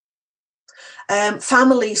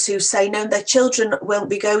 Families who say, no, their children won't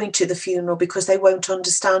be going to the funeral because they won't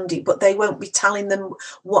understand it, but they won't be telling them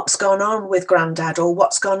what's gone on with granddad or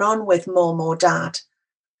what's gone on with mum or dad.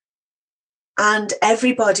 And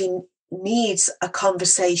everybody needs a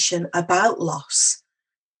conversation about loss.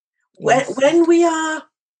 Yes. When we are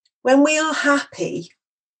happy,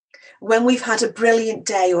 when we've had a brilliant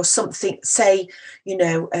day or something, say,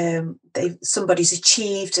 somebody's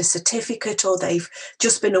achieved a certificate or they've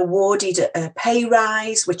just been awarded a pay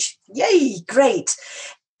rise, which, yay, great.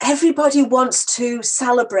 Everybody wants to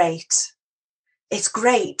celebrate. It's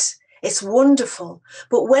great. It's wonderful.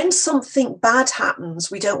 But when something bad happens,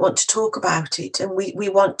 we don't want to talk about it, and we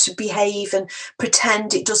want to behave and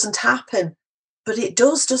pretend it doesn't happen. But it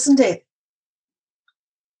does, doesn't it?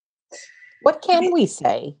 What can we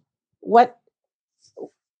say?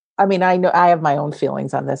 I know I have my own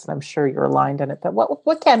feelings on this, and I'm sure you're aligned on it, but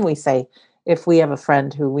what can we say if we have a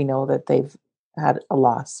friend who we know that they've had a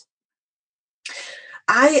loss?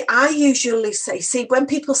 I usually say, when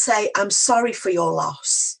people say, I'm sorry for your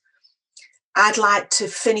loss, I'd like to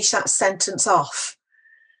finish that sentence off.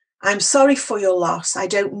 I'm sorry for your loss. I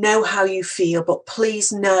don't know how you feel, but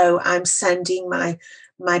please know I'm sending my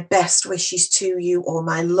best wishes to you, or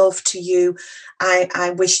my love to you.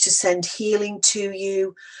 I wish to send healing to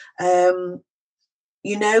you.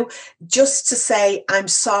 Just to say, I'm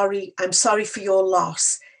sorry for your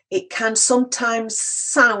loss. It can sometimes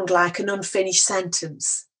sound like an unfinished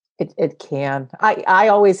sentence. It can. I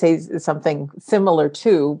always say something similar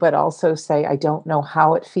too, but also say, I don't know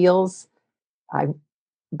how it feels.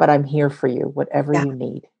 But I'm here for you, whatever you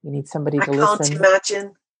need. You need somebody to listen. I can't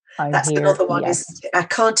imagine. That's here. Another one. Yes. Is I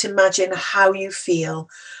can't imagine how you feel,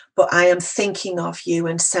 but I am thinking of you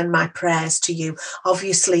and send my prayers to you.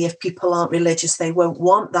 Obviously, if people aren't religious, they won't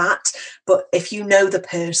want that. But if you know the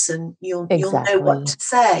person, you'll know what to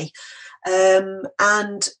say. I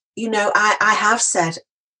have said,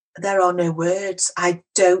 there are no words. I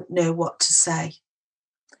don't know what to say.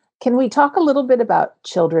 Can we talk a little bit about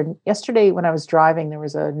children? Yesterday, when I was driving, there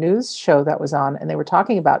was a news show that was on, and they were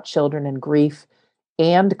talking about children and grief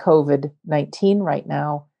and COVID-19 right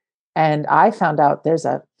now. And I found out there's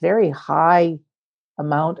a very high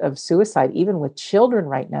amount of suicide, even with children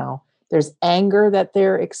right now. There's anger that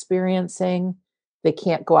they're experiencing. They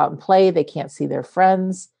can't go out and play. They can't see their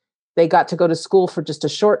friends. They got to go to school for just a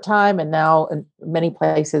short time, and now in many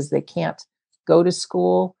places they can't go to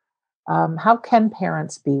school. How can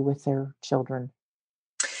parents be with their children?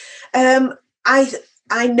 I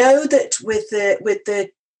know that with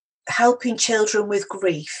the helping children with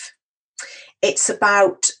grief, it's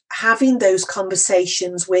about having those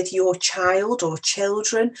conversations with your child or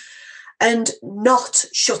children and not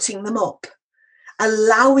shutting them up,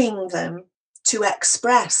 allowing them to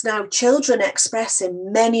express. Now, children express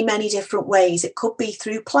in many, many different ways. It could be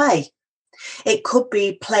through play. It could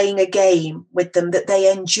be playing a game with them that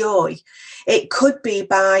they enjoy. It could be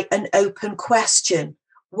by an open question.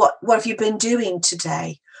 What have you been doing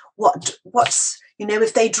today? What's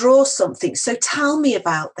if they draw something, so tell me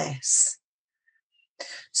about this.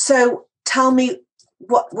 So tell me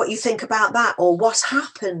what you think about that, or what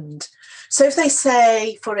happened. So if they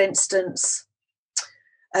say, for instance,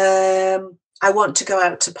 I want to go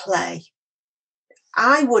out to play,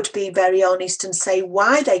 I would be very honest and say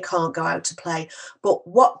why they can't go out to play, but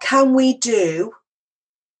what can we do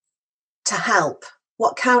to help?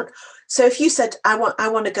 So if you said, I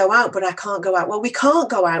want to go out, but I can't go out. Well, we can't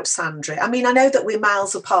go out, Sandra. I mean, I know that we're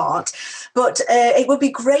miles apart, but it would be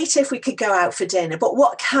great if we could go out for dinner. But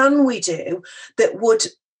what can we do that would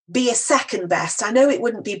be a second best? I know it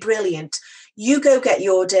wouldn't be brilliant. You go get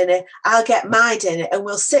your dinner, I'll get my dinner, and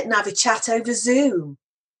we'll sit and have a chat over Zoom.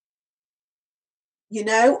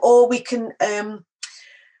 Or we can,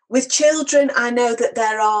 with children, I know that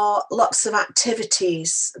there are lots of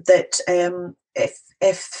activities that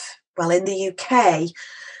well, in the UK,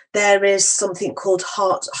 there is something called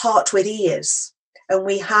Heart with Ears, and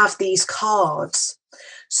we have these cards.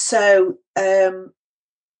 So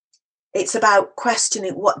it's about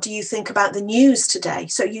questioning, what do you think about the news today?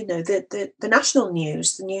 So, the national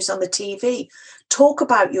news, the news on the TV. Talk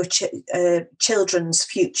about your children's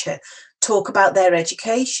future. Talk about their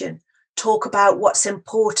education. Talk about what's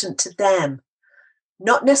important to them.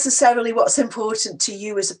 Not necessarily what's important to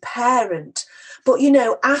you as a parent, but,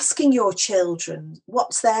 asking your children,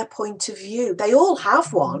 what's their point of view? They all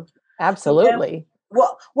have one. Absolutely.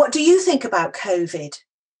 What do you think about COVID?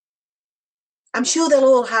 I'm sure they'll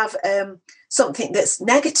all have something that's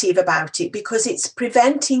negative about it, because it's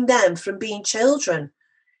preventing them from being children.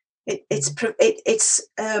 It's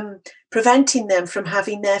preventing them from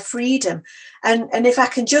having their freedom. And if I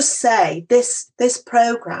can just say, this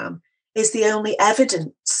program is the only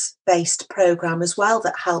evidence-based program as well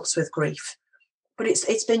that helps with grief. But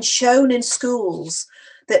it's been shown in schools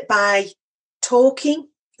that by talking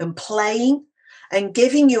and playing and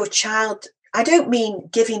giving your child, I don't mean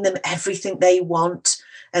giving them everything they want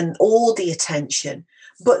and all the attention,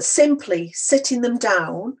 but simply sitting them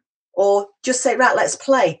down, or just say, right, let's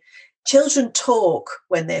play. Children talk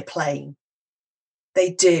when they're playing.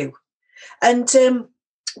 They do. And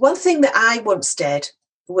one thing that I once did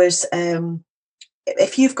was,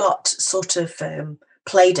 if you've got sort of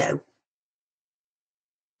Play-Doh,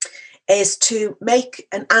 is to make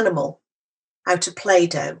an animal out of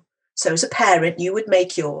Play-Doh. So as a parent, you would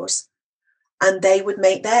make yours and they would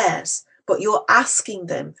make theirs. But you're asking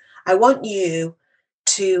them, I want you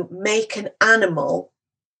to make an animal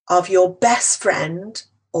of your best friend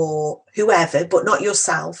or whoever, but not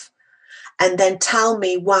yourself, and then tell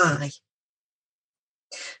me why.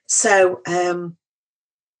 So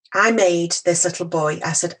I made this little boy.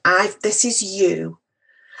 I said, this is you,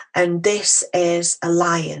 and this is a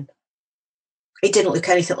lion. It didn't look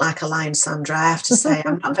anything like a lion, Sandra, I have to say.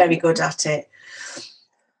 I'm not very good at it.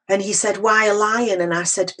 And he said, why a lion? And I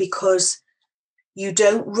said, because you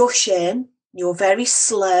don't rush in. You're very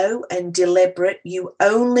slow and deliberate. You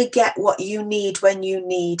only get what you need when you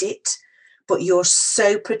need it, but you're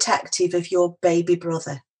so protective of your baby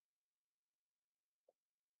brother.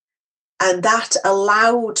 And that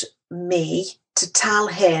allowed me to tell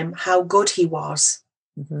him how good he was.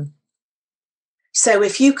 Mm-hmm. So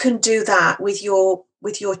if you can do that with your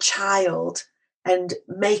child and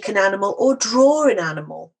make an animal or draw an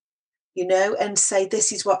animal, and say,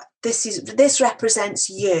 this represents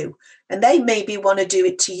you. And they maybe want to do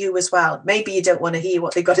it to you as well. Maybe you don't want to hear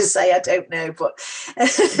what they've got to say. I don't know, but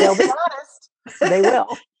they'll be honest. They will.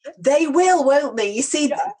 They will, won't they? You see,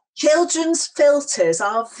 yeah. Children's filters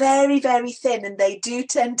are very, very thin, and they do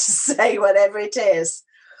tend to say whatever it is.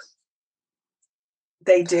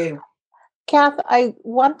 They do. Kath, I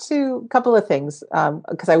want to, a couple of things,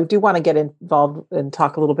 because I do want to get involved and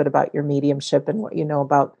talk a little bit about your mediumship and what you know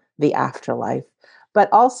about the afterlife.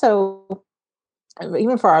 But also,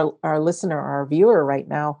 even for our listener, our viewer right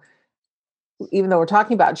now, even though we're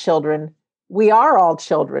talking about children, we are all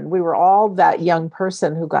children. We were all that young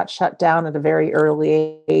person who got shut down at a very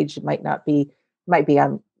early age. It might be,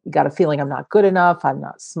 I'm got a feeling I'm not good enough. I'm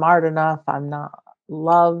not smart enough. I'm not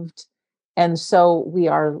loved. And so we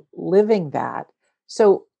are living that.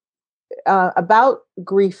 So about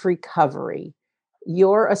grief recovery,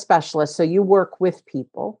 you're a specialist, so you work with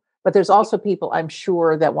people, but there's also people, I'm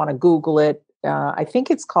sure, that want to Google it. I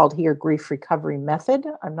think it's called here Grief Recovery Method.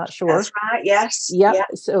 I'm not sure. That's right. Yes. Yep. Yeah.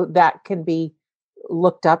 So that can be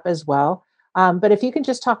looked up as well. But if you can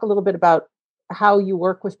just talk a little bit about how you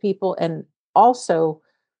work with people, and also,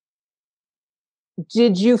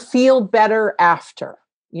 did you feel better after?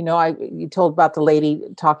 You told about the lady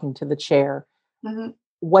talking to the chair. Mm-hmm.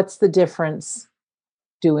 What's the difference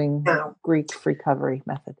doing grief recovery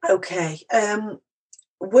method? Okay.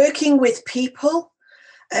 Working with people,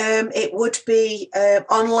 it would be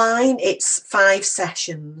online. It's 5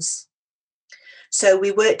 sessions. So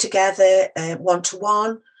we work together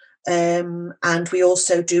one-to-one, and we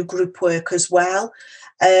also do group work as well.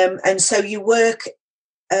 And so you work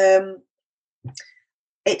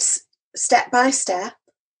it's step by step.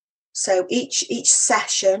 So each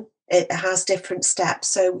session, it has different steps.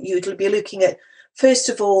 So you'll be looking at, first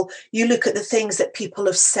of all, you look at the things that people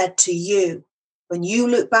have said to you. When you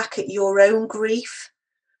look back at your own grief,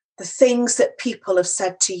 the things that people have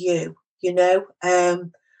said to you, you know,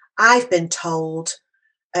 I've been told,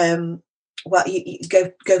 well, you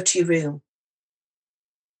go to your room.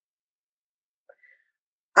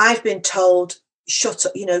 I've been told, shut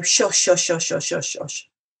up, you know, shush, shush, shush, shush, shush, shush.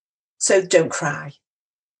 So don't cry,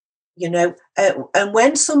 you know. And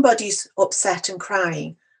when somebody's upset and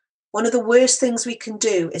crying, one of the worst things we can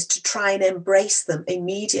do is to try and embrace them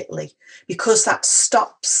immediately, because that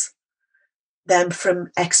stops them from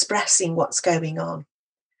expressing what's going on.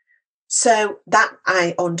 So that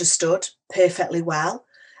I understood perfectly well.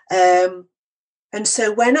 And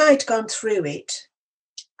so when I'd gone through it,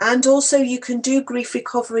 and also you can do grief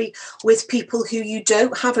recovery with people who you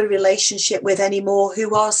don't have a relationship with anymore,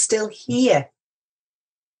 who are still here,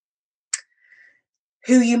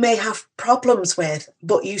 who you may have problems with,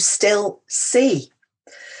 but you still see.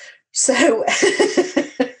 So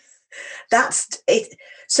that's it.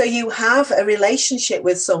 So you have a relationship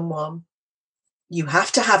with someone. You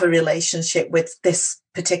have to have a relationship with this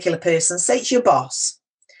particular person. Say it's your boss.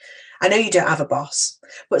 I know you don't have a boss,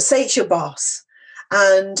 but say it's your boss.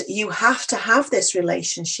 And you have to have this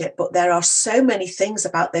relationship, but there are so many things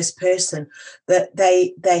about this person that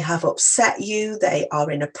they have upset you, they are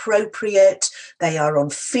inappropriate, they are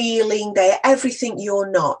unfeeling, they are everything you're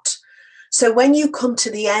not. So when you come to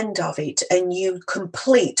the end of it and you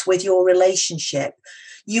complete with your relationship,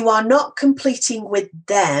 you are not completing with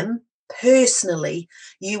them personally,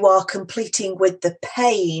 you are completing with the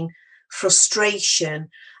pain, frustration,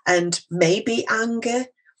 and maybe anger,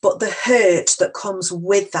 but the hurt that comes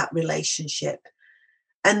with that relationship.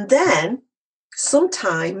 And then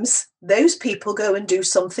sometimes those people go and do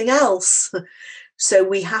something else. So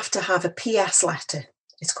we have to have a PS letter.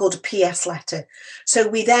 It's called a PS letter. So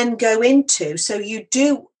we then go into, so you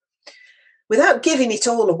do, without giving it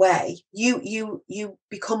all away, you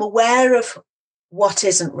become aware of what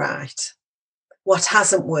isn't right, what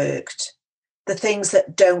hasn't worked, the things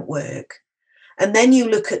that don't work. And then you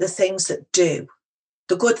look at the things that do,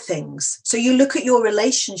 the good things. So you look at your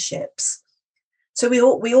relationships. So we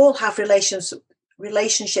all have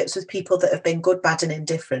relationships with people that have been good, bad, and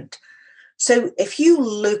indifferent. So if you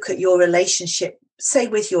look at your relationship, say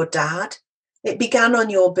with your dad, it began on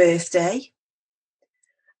your birthday.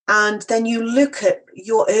 And then you look at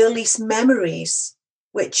your earliest memories,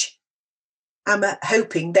 which I'm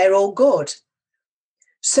hoping they're all good.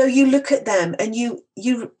 So you look at them and you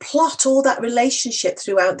plot all that relationship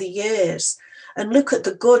throughout the years and look at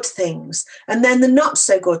the good things, and then the not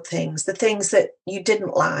so good things, the things that you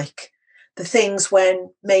didn't like, the things when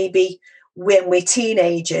maybe when we're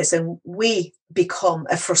teenagers and we become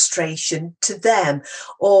a frustration to them,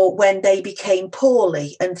 or when they became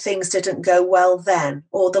poorly and things didn't go well then,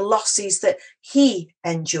 or the losses that he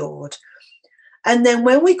endured. And then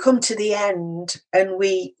when we come to the end and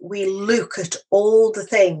we look at all the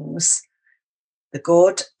things, the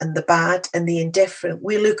good and the bad and the indifferent,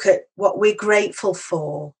 we look at what we're grateful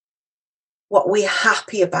for, what we're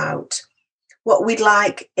happy about, what we'd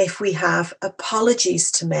like if we have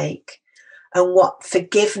apologies to make, and what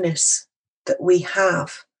forgiveness that we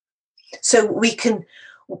have. So we can,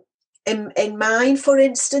 in mine, for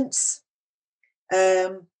instance,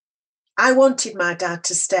 I wanted my dad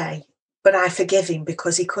to stay, but I forgive him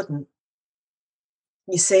because he couldn't.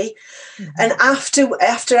 You see? Mm-hmm. And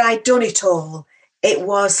after I'd done it all, it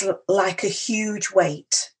was like a huge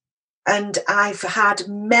weight. And I've had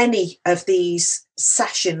many of these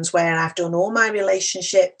sessions where I've done all my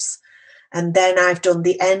relationships, and then I've done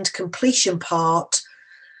the end completion part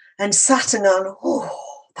and sat and gone, oh,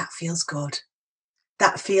 that feels good.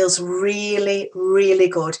 That feels really, really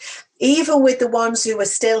good. Even with the ones who are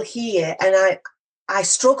still here, and I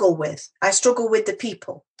struggle with the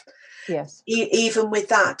people. Yes. Even with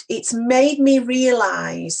that, it's made me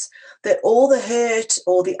realize that all the hurt,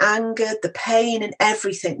 all the anger, the pain and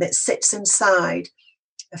everything that sits inside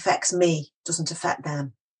affects me, doesn't affect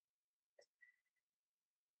them.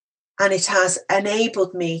 And it has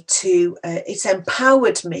enabled me to, it's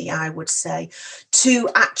empowered me, I would say, to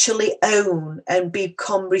actually own and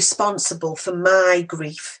become responsible for my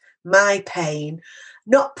grief, my pain,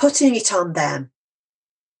 not putting it on them.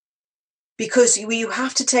 Because you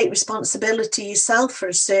have to take responsibility yourself for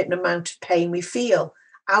a certain amount of pain we feel,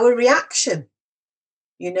 our reaction,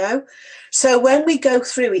 you know. So when we go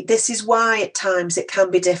through it, this is why at times it can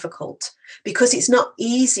be difficult, because it's not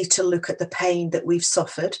easy to look at the pain that we've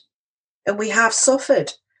suffered. And we have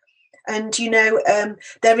suffered. And,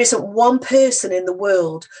 there isn't one person in the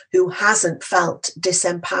world who hasn't felt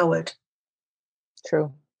disempowered.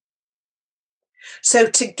 True. So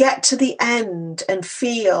to get to the end and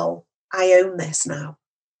feel I own this now,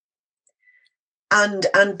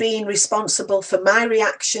 and being responsible for my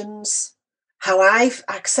reactions, how I've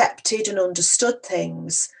accepted and understood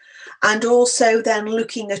things, and also then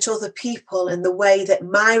looking at other people and the way that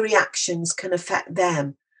my reactions can affect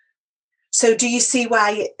them. So do you see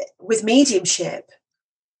why with mediumship,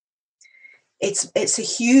 it's a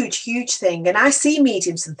huge thing? And I see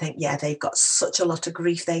mediums and think, yeah, they've got such a lot of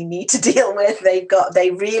grief they need to deal with.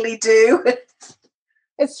 They really do.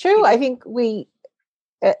 It's true. I think we,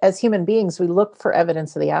 as human beings, we look for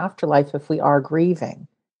evidence of the afterlife if we are grieving.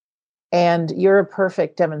 And you're a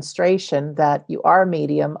perfect demonstration that you are a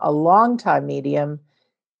medium, a long-time medium,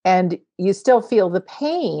 and you still feel the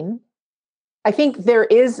pain. I think there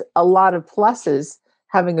is a lot of pluses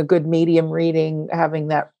having a good medium reading, having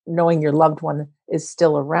that, knowing your loved one is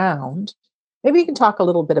still around. Maybe you can talk a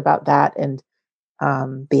little bit about that and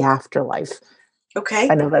the afterlife. Okay.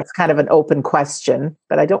 I know that's kind of an open question,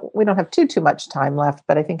 but we don't have too much time left,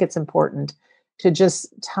 but I think it's important to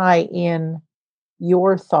just tie in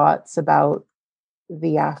your thoughts about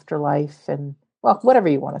the afterlife and, well, whatever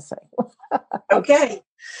you want to say. Okay.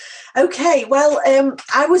 Well,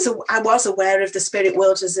 I was aware of the spirit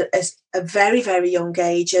world as a very, very young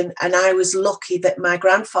age, and I was lucky that my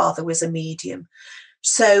grandfather was a medium.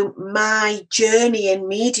 So my journey in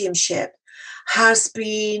mediumship has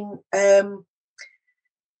been,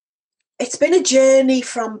 it's been a journey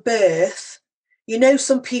from birth.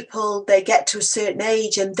 Some people, they get to a certain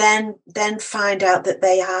age and then find out that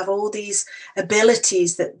they have all these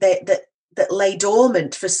abilities that lay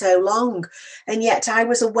dormant for so long. And yet I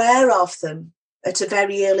was aware of them at a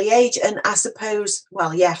very early age. And I suppose,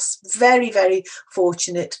 well, yes, very, very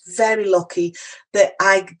fortunate, very lucky that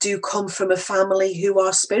I do come from a family who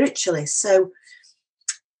are spiritualists. So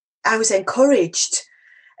I was encouraged,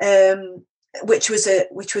 which was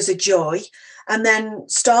a joy. And then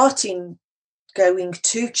going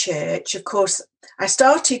to church, of course, I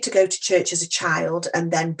started to go to church as a child, and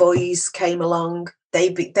then boys came along.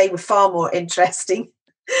 They were far more interesting.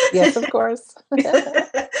 Yes, of course.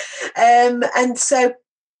 And so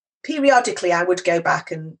periodically I would go back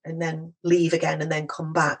and then leave again and then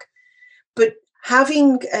come back. But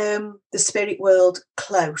having the spirit world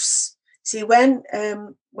close, see, when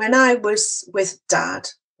I was with Dad,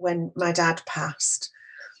 when my dad passed,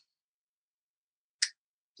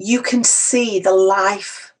 you can see the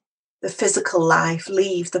life, the physical life,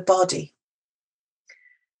 leave the body.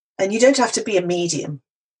 And you don't have to be a medium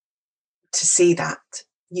to see that.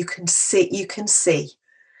 You can see.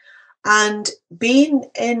 And being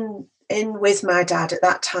in with my dad at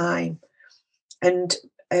that time and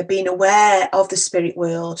being aware of the spirit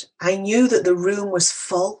world, I knew that the room was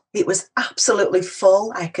full. It was absolutely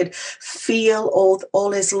full. I could feel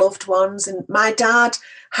all his loved ones. And my dad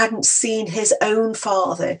hadn't seen his own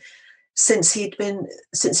father since he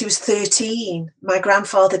was 13. My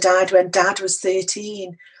grandfather died when Dad was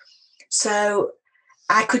 13. So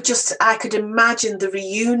I could imagine the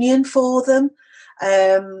reunion for them,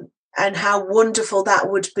 and how wonderful that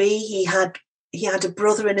would be. He had a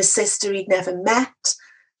brother and a sister he'd never met,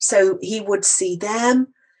 so he would see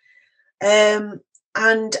them. And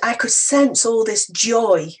I could sense all this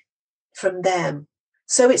joy from them.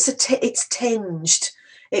 So it's tinged.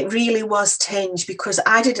 It really was tinged, because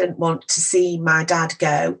I didn't want to see my dad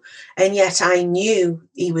go, and yet I knew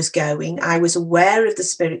he was going. I was aware of the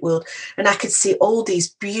spirit world, and I could see all these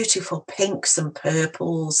beautiful pinks and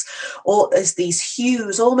purples, or there's these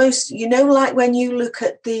hues, almost, like when you look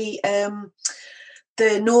at the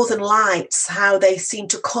Northern Lights, how they seem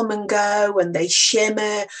to come and go and they shimmer.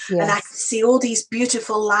 Yes. And I could see all these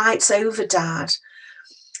beautiful lights over Dad.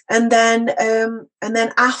 And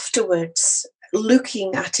then afterwards,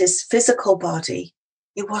 looking at his physical body,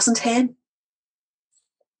 it wasn't him.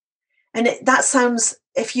 And that sounds,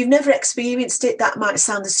 if you've never experienced it, that might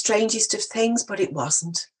sound the strangest of things, but it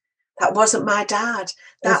wasn't. That wasn't my dad.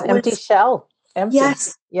 That was empty shell. Empty.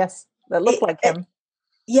 Yes. That looked like him.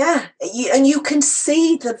 Yeah. And you can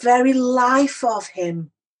see the very life of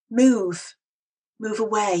him move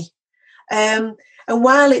away. And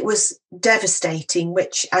while it was devastating,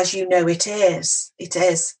 which, as you know, it is, you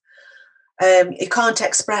can't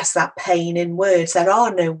express that pain in words. There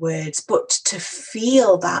are no words, but to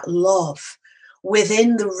feel that love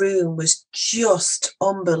within the room was just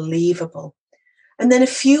unbelievable. And then a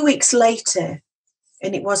few weeks later, I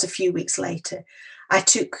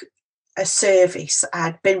took a service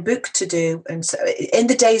I'd been booked to do, and so in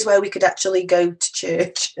the days where we could actually go to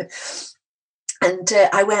church, and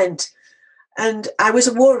I went, and I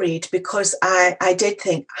was worried because I did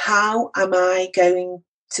think, how am I going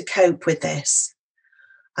to cope with this?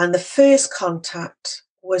 And the first contact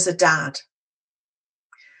was a dad.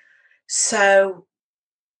 So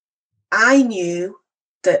I knew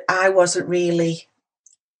that I wasn't really,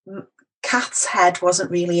 Kath's head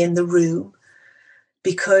wasn't really in the room,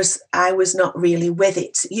 because I was not really with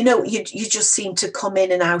it. You know, you just seem to come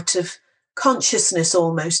in and out of consciousness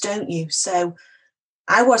almost, don't you? So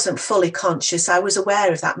I wasn't fully conscious. I was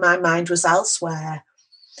aware of that. My mind was elsewhere.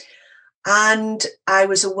 And I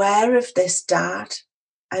was aware of this dad.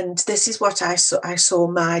 And this is what I saw. I saw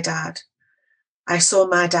my dad. I saw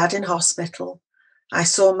my dad in hospital. I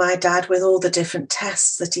saw my dad with all the different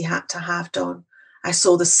tests that he had to have done. I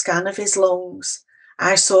saw the scan of his lungs.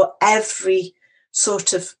 I saw every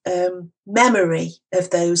sort of memory of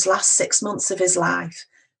those last 6 months of his life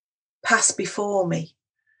pass before me.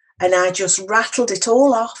 And I just rattled it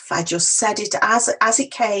all off. I just said it as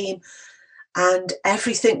it came, and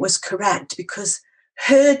everything was correct, because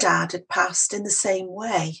her dad had passed in the same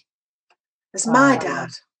way as my dad.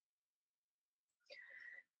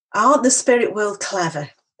 Aren't the spirit world clever?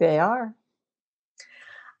 They are.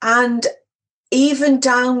 And even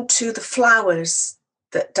down to the flowers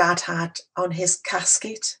that Dad had on his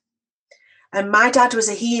casket. And my dad was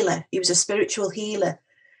a healer. He was a spiritual healer.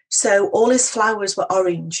 So all his flowers were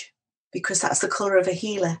orange, because that's the colour of a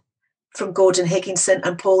healer, from Gordon Higginson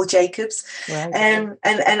and Paul Jacobs. Right. And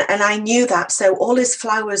I knew that. So all his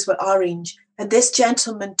flowers were orange. And this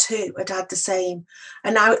gentleman too had had the same.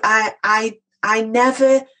 And I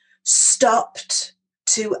never stopped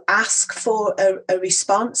to ask for a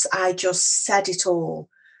response. I just said it all.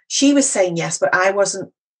 She was saying yes, but I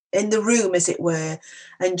wasn't in the room, as it were,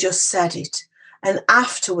 and just said it. And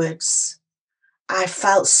afterwards, I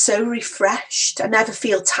felt so refreshed. I never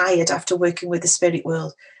feel tired after working with the spirit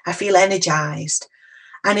world. I feel energized.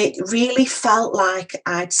 And it really felt like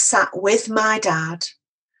I'd sat with my dad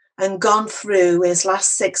and gone through his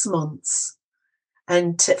last 6 months,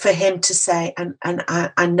 and for him to say, and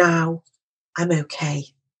now I'm okay.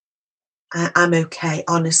 I'm okay.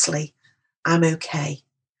 Honestly, I'm okay.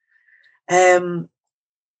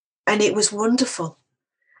 And it was wonderful.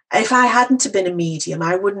 If I hadn't have been a medium,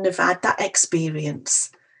 I wouldn't have had that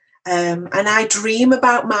experience. And I dream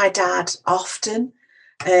about my dad often.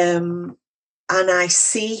 And I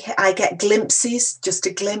get glimpses, just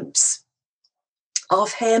a glimpse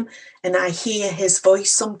of him, and I hear his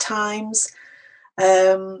voice sometimes.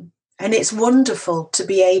 And it's wonderful to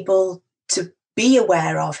be able to be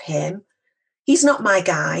aware of him. He's not my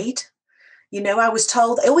guide. You know, I was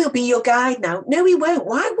told, oh, he'll be your guide now. No, he won't.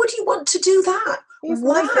 Why would he want to do that? He's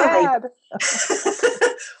my dad.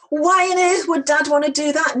 Why on earth would Dad want to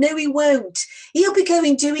do that? No, he won't. He'll be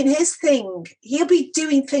doing his thing. He'll be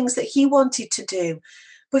doing things that he wanted to do.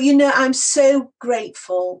 But, you know, I'm so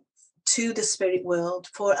grateful to the spirit world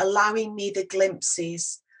for allowing me the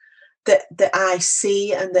glimpses that I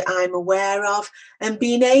see and that I'm aware of, and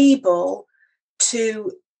being able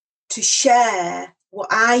to share what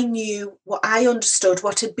I knew, what I understood,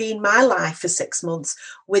 what had been my life for 6 months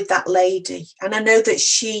with that lady. And I know that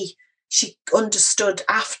she understood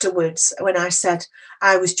afterwards when I said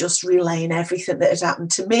I was just relaying everything that had happened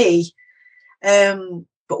to me. But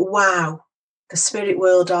wow, the spirit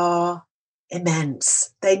world are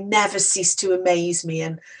immense. They never cease to amaze me,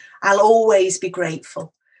 and I'll always be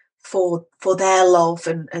grateful for their love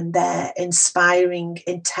and their inspiring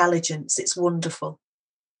intelligence. It's wonderful.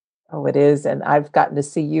 Oh, it is. And I've gotten to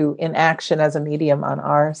see you in action as a medium on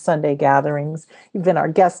our Sunday gatherings. You've been our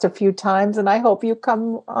guest a few times, and I hope you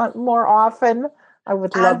come on more often. I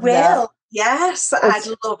would love that. I will. Yes, I'd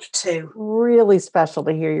love to. Really special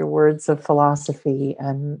to hear your words of philosophy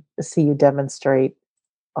and see you demonstrate.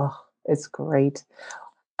 Oh, it's great.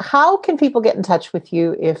 How can people get in touch with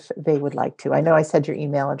you if they would like to? I know I said your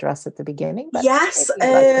email address at the beginning, but yes,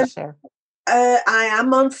 maybe you'd like to share. I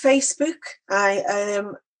am on Facebook. I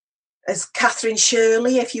as Kathryn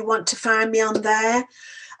Shirley, if you want to find me on there.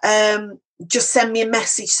 Just send me a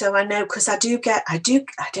message so I know, because I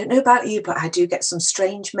don't know about you, but I do get some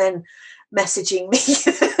strange men messaging me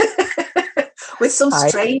with some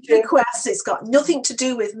strange requests. It's got nothing to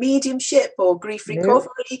do with mediumship or grief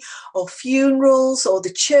recovery or funerals or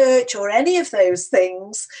the church or any of those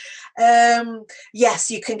things. Yes,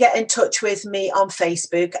 you can get in touch with me on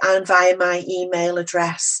Facebook and via my email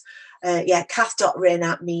address.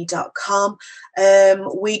 kath.rin@me.com.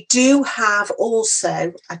 We do have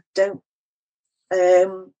also,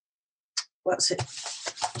 what's it?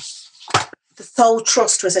 the Soul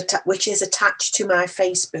Trust which is attached to my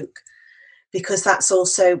Facebook, because that's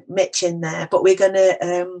also Mitch in there. But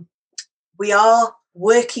we are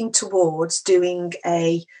working towards doing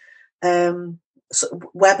a sort of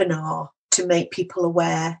webinar to make people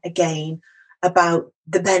aware again about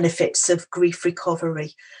the benefits of grief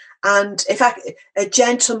recovery. And in fact, a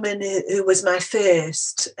gentleman who was my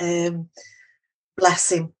first,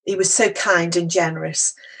 bless him, he was so kind and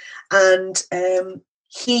generous. And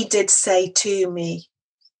he did say to me,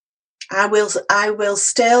 I will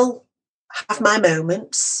still have my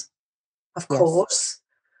moments, of course,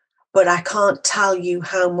 but I can't tell you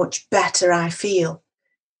how much better I feel.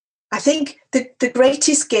 I think the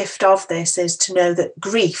greatest gift of this is to know that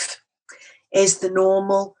grief is the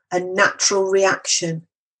normal and natural reaction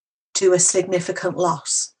to a significant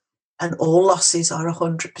loss, and all losses are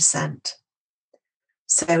 100%.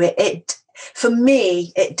 So it for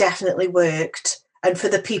me, it definitely worked. And for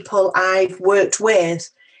the people I've worked with,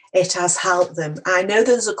 it has helped them. I know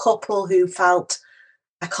there's a couple who felt,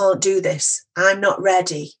 I can't do this, I'm not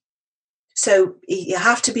ready. So you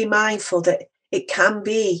have to be mindful that it can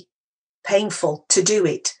be painful to do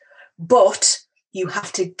it, but you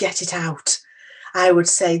have to get it out. I would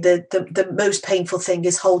say the most painful thing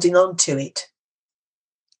is holding on to it.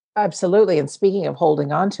 Absolutely. And speaking of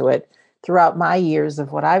holding on to it, throughout my years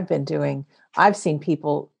of what I've been doing, I've seen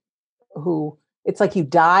people who it's like you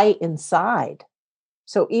die inside.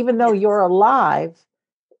 So even though you're alive,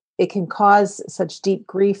 it can cause such deep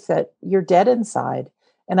grief that you're dead inside.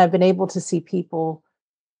 And I've been able to see people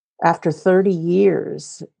after 30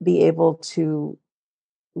 years be able to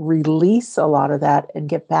release a lot of that and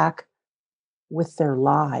get back with their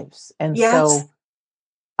lives. And so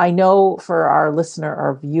I know for our listener,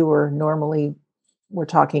 our viewer, normally we're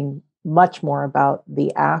talking much more about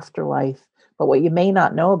the afterlife. But what you may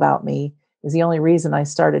not know about me is the only reason I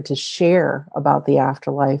started to share about the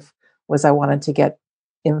afterlife was I wanted to get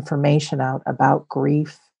information out about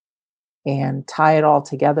grief and tie it all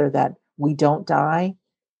together that we don't die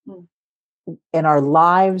and our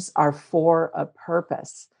lives are for a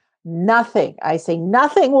purpose. Nothing, I say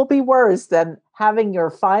nothing will be worse than having your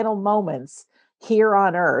final moments here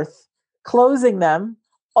on earth, closing them,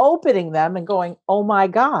 opening them and going, oh my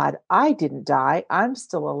God, I didn't die. I'm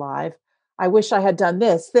still alive. I wish I had done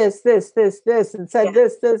this, and said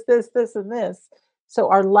this, and this. So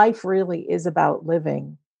our life really is about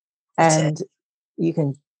living. And you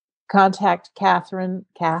can contact Kathryn,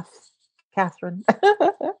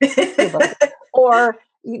 or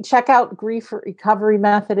you check out Grief Recovery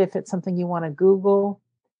Method if it's something you want to Google.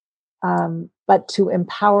 But to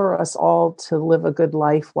empower us all to live a good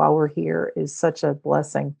life while we're here is such a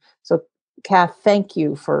blessing. So, Kath, thank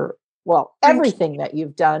you for, everything that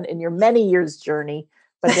you've done in your many years journey.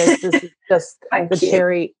 But this is just the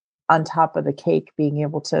cherry on top of the cake, being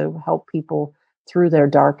able to help people through their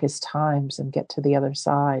darkest times and get to the other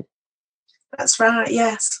side. That's right.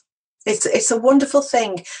 Yes. It's a wonderful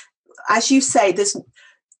thing. As you say, the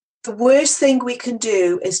worst thing we can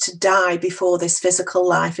do is to die before this physical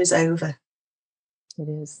life is over. It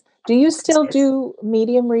is. Do you still do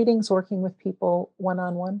medium readings, working with people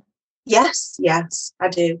one-on-one? Yes, I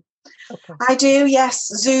do. Okay. I do, yes.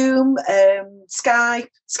 Zoom, Skype.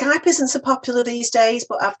 Skype isn't so popular these days,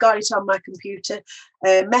 but I've got it on my computer.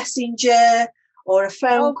 Messenger or a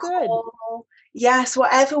phone call. Yes,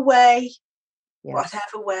 whatever way. Yes.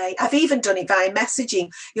 Whatever way. I've even done it via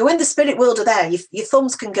messaging. You're in the spirit world of there. Your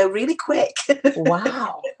thumbs can go really quick.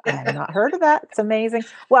 Wow. I have not heard of that. It's amazing.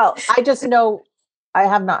 Well, I just know I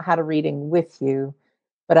have not had a reading with you,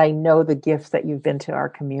 but I know the gift that you've been to our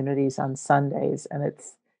communities on Sundays. And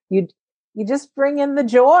it's, you just bring in the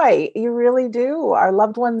joy. You really do. Our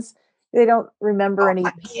loved ones, they don't remember any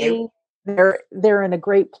pain. They're in a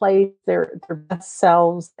great place. They're their best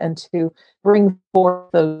selves, and to bring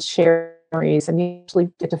forth those shared memories, and you usually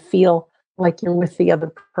get to feel like you're with the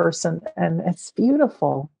other person, and it's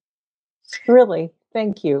beautiful. Really,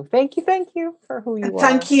 thank you for who you are.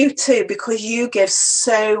 Thank you too, because you give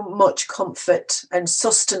so much comfort and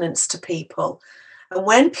sustenance to people. And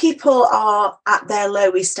when people are at their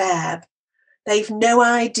lowest ebb, they've no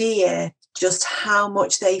idea just how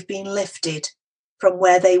much they've been lifted from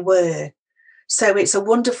where they were. So it's a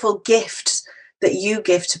wonderful gift that you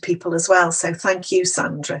give to people as well. So thank you,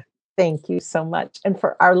 Sandra. Thank you so much. And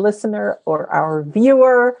for our listener or our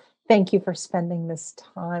viewer, thank you for spending this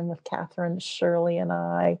time with Kathryn, Shirley, and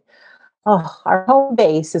I. Oh, our home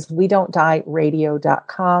base is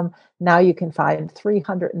WeDon'tDieRadio.com. Now you can find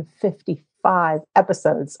 355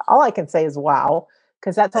 episodes. All I can say is wow,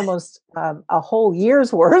 because that's almost a whole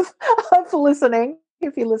year's worth of listening,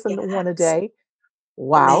 if you listen to one a day.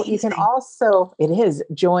 Wow. You can Amazing. also, it is,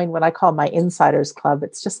 join what I call my Insiders Club.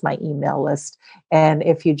 It's just my email list. And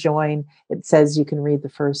if you join, it says you can read the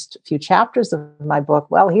first few chapters of my book.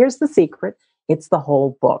 Well, here's the secret. It's the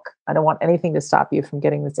whole book. I don't want anything to stop you from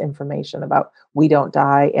getting this information about We Don't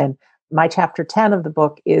Die. And my chapter 10 of the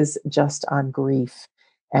book is just on grief.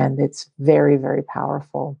 And it's very, very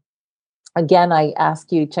powerful. Again, I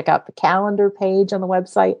ask you to check out the calendar page on the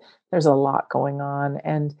website. There's a lot going on.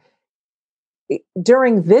 And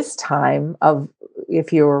during this time of,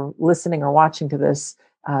 if you're listening or watching to this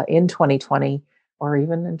in 2020 or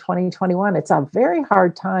even in 2021, it's a very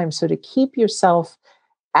hard time. So to keep yourself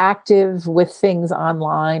active with things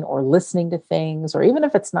online or listening to things, or even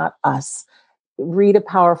if it's not us, read a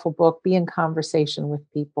powerful book, be in conversation with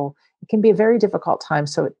people. It can be a very difficult time.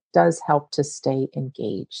 So it does help to stay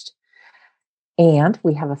engaged. And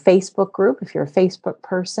we have a Facebook group. If you're a Facebook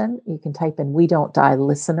person, you can type in We Don't Die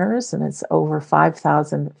Listeners, and it's over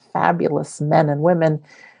 5,000 fabulous men and women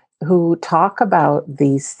who talk about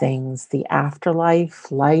these things, the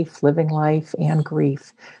afterlife, life, living life, and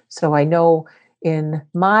grief. So I know in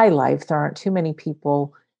my life, there aren't too many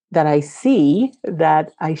people that I see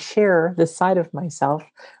that I share this side of myself.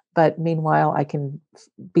 But meanwhile, I can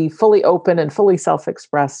be fully open and fully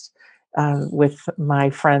self-expressed with my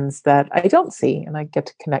friends that I don't see, and I get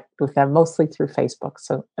to connect with them mostly through Facebook.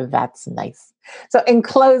 So that's nice. So in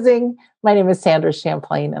closing, my name is Sandra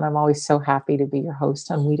Champlain, and I'm always so happy to be your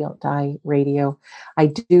host on We Don't Die Radio. I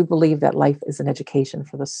do believe that life is an education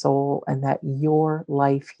for the soul, and that your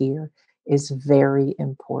life here is very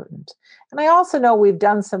important. And I also know we've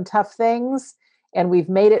done some tough things and we've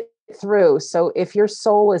made it through. So if your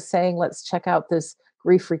soul is saying, let's check out this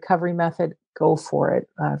grief recovery method, go for it.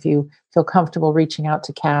 If you feel comfortable reaching out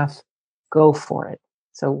to Kath, go for it.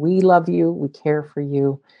 So we love you. We care for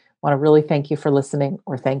you. Want to really thank you for listening,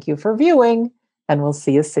 or thank you for viewing, and we'll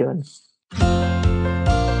see you soon.